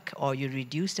work or you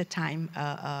reduce the time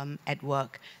at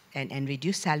work and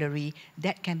reduce salary,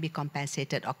 that can be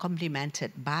compensated or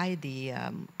complemented by the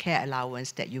care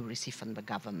allowance that you receive from the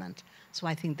government. So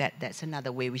I think that's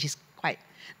another way, which is quite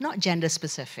not gender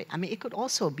specific. I mean, it could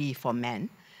also be for men,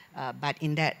 but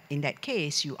in that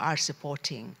case, you are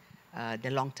supporting the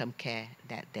long-term care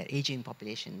that the aging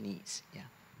population needs. Yeah.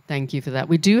 Thank you for that.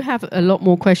 We do have a lot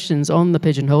more questions on the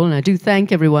Pigeonhole, and I do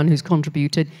thank everyone who's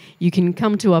contributed. You can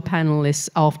come to our panelists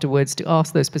afterwards to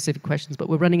ask those specific questions, but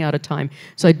we're running out of time.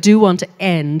 So I do want to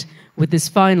end with this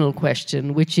final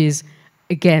question, which is,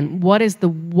 again, what is the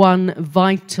one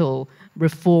vital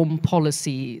reform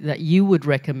policy that you would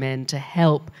recommend to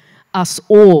help us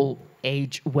all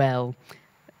age well?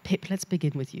 Pip, let's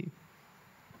begin with you.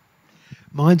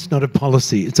 Mine's not a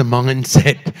policy, it's a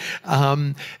mindset.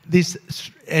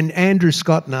 And Andrew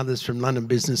Scott and others from London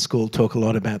Business School talk a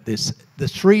lot about this. The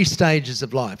 3 stages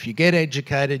of life: you get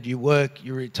educated, you work,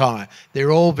 you retire.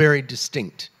 They're all very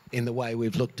distinct in the way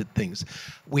we've looked at things.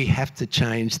 We have to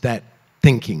change that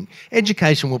thinking.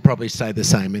 Education will probably stay the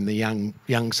same in the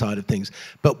young side of things,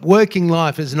 but working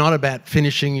life is not about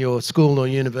finishing your school or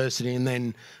university and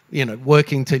then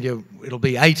working till it'll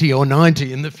be 80 or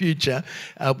 90 in the future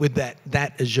with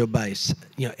that as your base.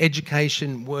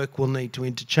 Education, work will need to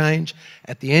interchange.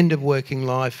 At the end of working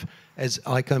life, as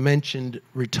Aiko mentioned,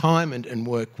 retirement and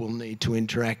work will need to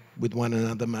interact with one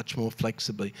another much more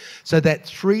flexibly. So that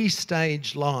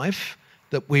 3-stage life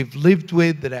that we've lived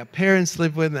with, that our parents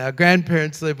live with, and our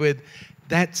grandparents live with,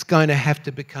 that's going to have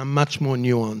to become much more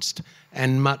nuanced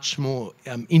and much more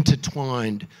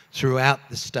intertwined throughout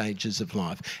the stages of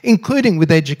life, including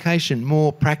with education,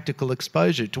 more practical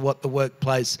exposure to what the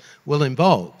workplace will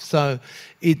involve. So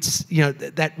it's,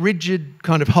 that rigid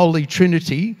kind of holy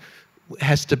trinity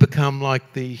has to become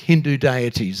like the Hindu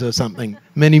deities or something,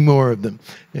 many more of them.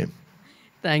 Yeah.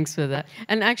 Thanks for that.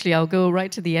 And actually, I'll go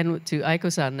right to the end to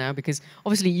Aiko-san now, because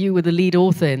obviously you were the lead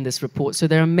author in this report. So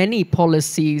there are many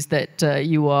policies that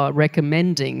you are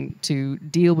recommending to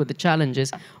deal with the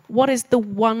challenges. What is the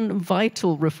one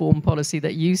vital reform policy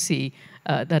that you see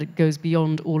that it goes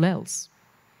beyond all else?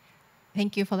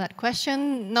 Thank you for that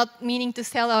question. Not meaning to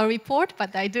sell our report,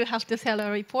 but I do have to sell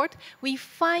our report. We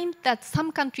find that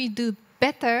some countries do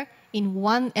better in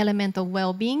one element of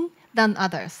well-being than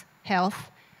others: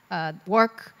 health,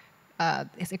 work,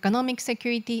 economic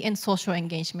security, and social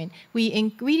engagement.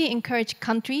 We really encourage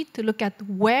countries to look at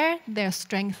where their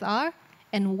strengths are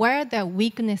and where their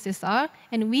weaknesses are,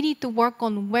 and we need to work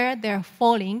on where they're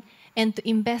falling and to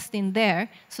invest in there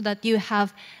so that you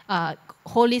have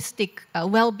holistic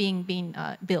well-being being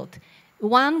built.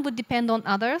 One would depend on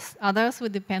others, others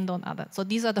would depend on others. So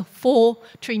these are the four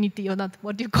trinity, or not,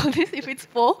 what do you call this if it's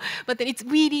four? But then it's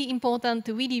really important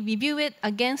to really review it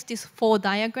against this four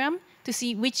diagram to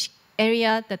see which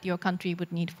area that your country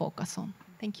would need focus on.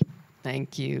 Thank you.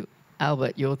 Thank you.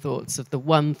 Albert, your thoughts of the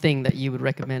one thing that you would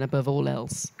recommend above all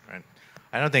else? Right.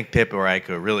 I don't think Pip or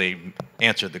Aiko really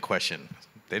answered the question.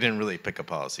 They didn't really pick a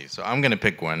policy. So I'm going to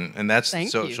pick one, and that's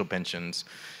social pensions,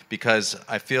 because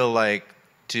I feel like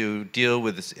to deal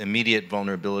with this immediate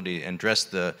vulnerability and address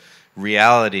the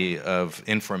reality of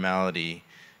informality,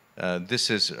 this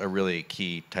is a really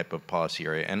key type of policy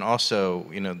area. And also,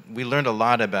 you know, we learned a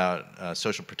lot about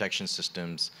social protection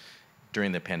systems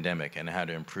during the pandemic and how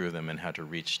to improve them and how to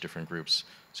reach different groups.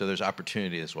 So there's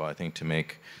opportunity as well, I think, to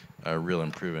make a real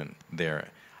improvement there.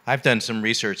 I've done some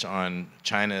research on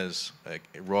China's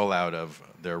rollout of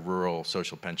their rural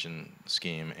social pension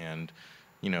scheme, and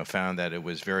found that it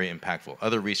was very impactful.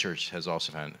 Other research has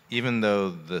also found, even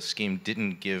though the scheme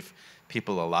didn't give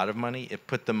people a lot of money, it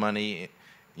put the money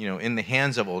in the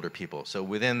hands of older people. So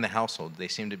within the household, they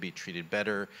seem to be treated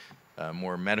better,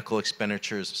 more medical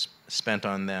expenditures spent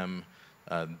on them,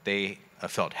 they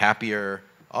felt happier.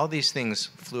 All these things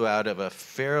flew out of a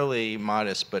fairly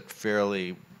modest but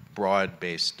fairly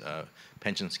broad-based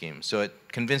pension scheme. So it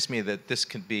convinced me that this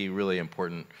could be really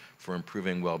important for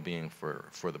improving well-being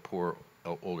for the poor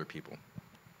older people.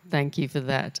 Thank you for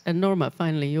that. And Norma,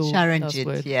 finally, your last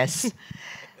word. Yes.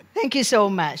 Thank you so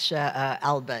much,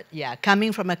 Albert. Yeah,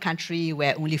 coming from a country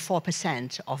where only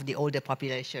 4% of the older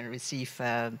population receive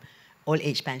old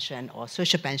age pension or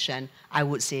social pension, I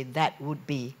would say that would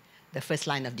be the first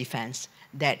line of defense.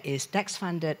 That is,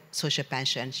 tax-funded social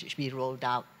pension should be rolled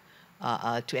out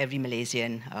to every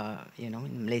Malaysian,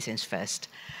 Malaysians first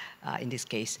in this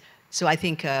case. So I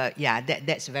think,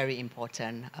 that's very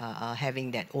important,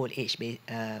 having that old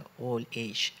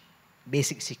age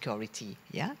basic security.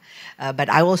 Yeah, but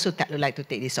I also would like to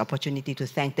take this opportunity to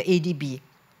thank the ADB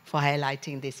for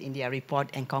highlighting this in their report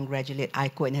and congratulate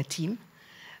Aiko and her team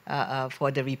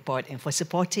for the report and for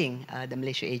supporting the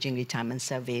Malaysia Aging Retirement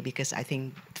Survey, because I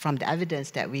think from the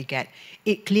evidence that we get,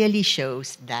 it clearly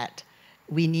shows that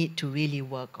we need to really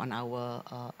work on our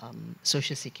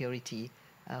social security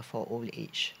for old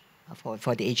age,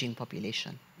 for the aging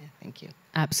population. Yeah, thank you.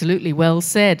 Absolutely, well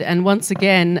said. And once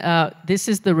again, this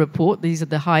is the report. These are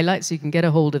the highlights. You can get a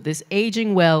hold of this.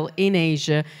 Aging Well in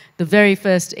Asia, the very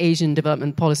first Asian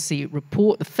Development Policy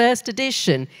Report, the first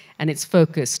edition, and it's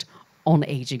focused on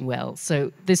aging well.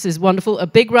 So this is wonderful. A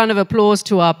big round of applause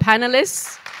to our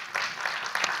panelists.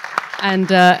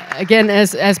 And again,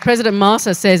 as President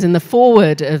Massa says in the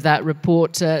foreword of that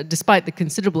report, despite the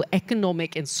considerable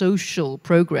economic and social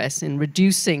progress in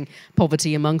reducing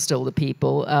poverty amongst older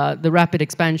people, the rapid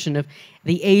expansion of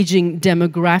the aging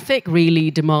demographic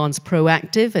really demands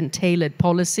proactive and tailored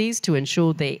policies to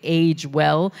ensure they age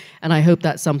well. And I hope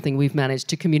that's something we've managed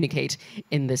to communicate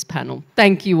in this panel.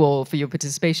 Thank you all for your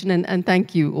participation, and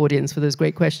thank you, audience, for those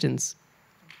great questions.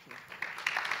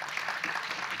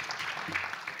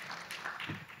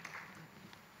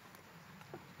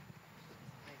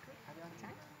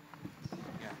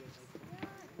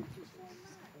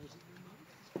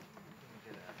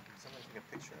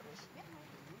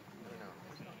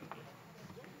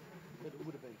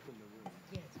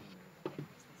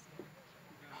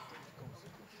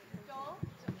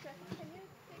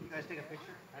 Take a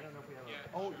picture? I don't know if we have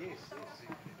a... Oh, yes.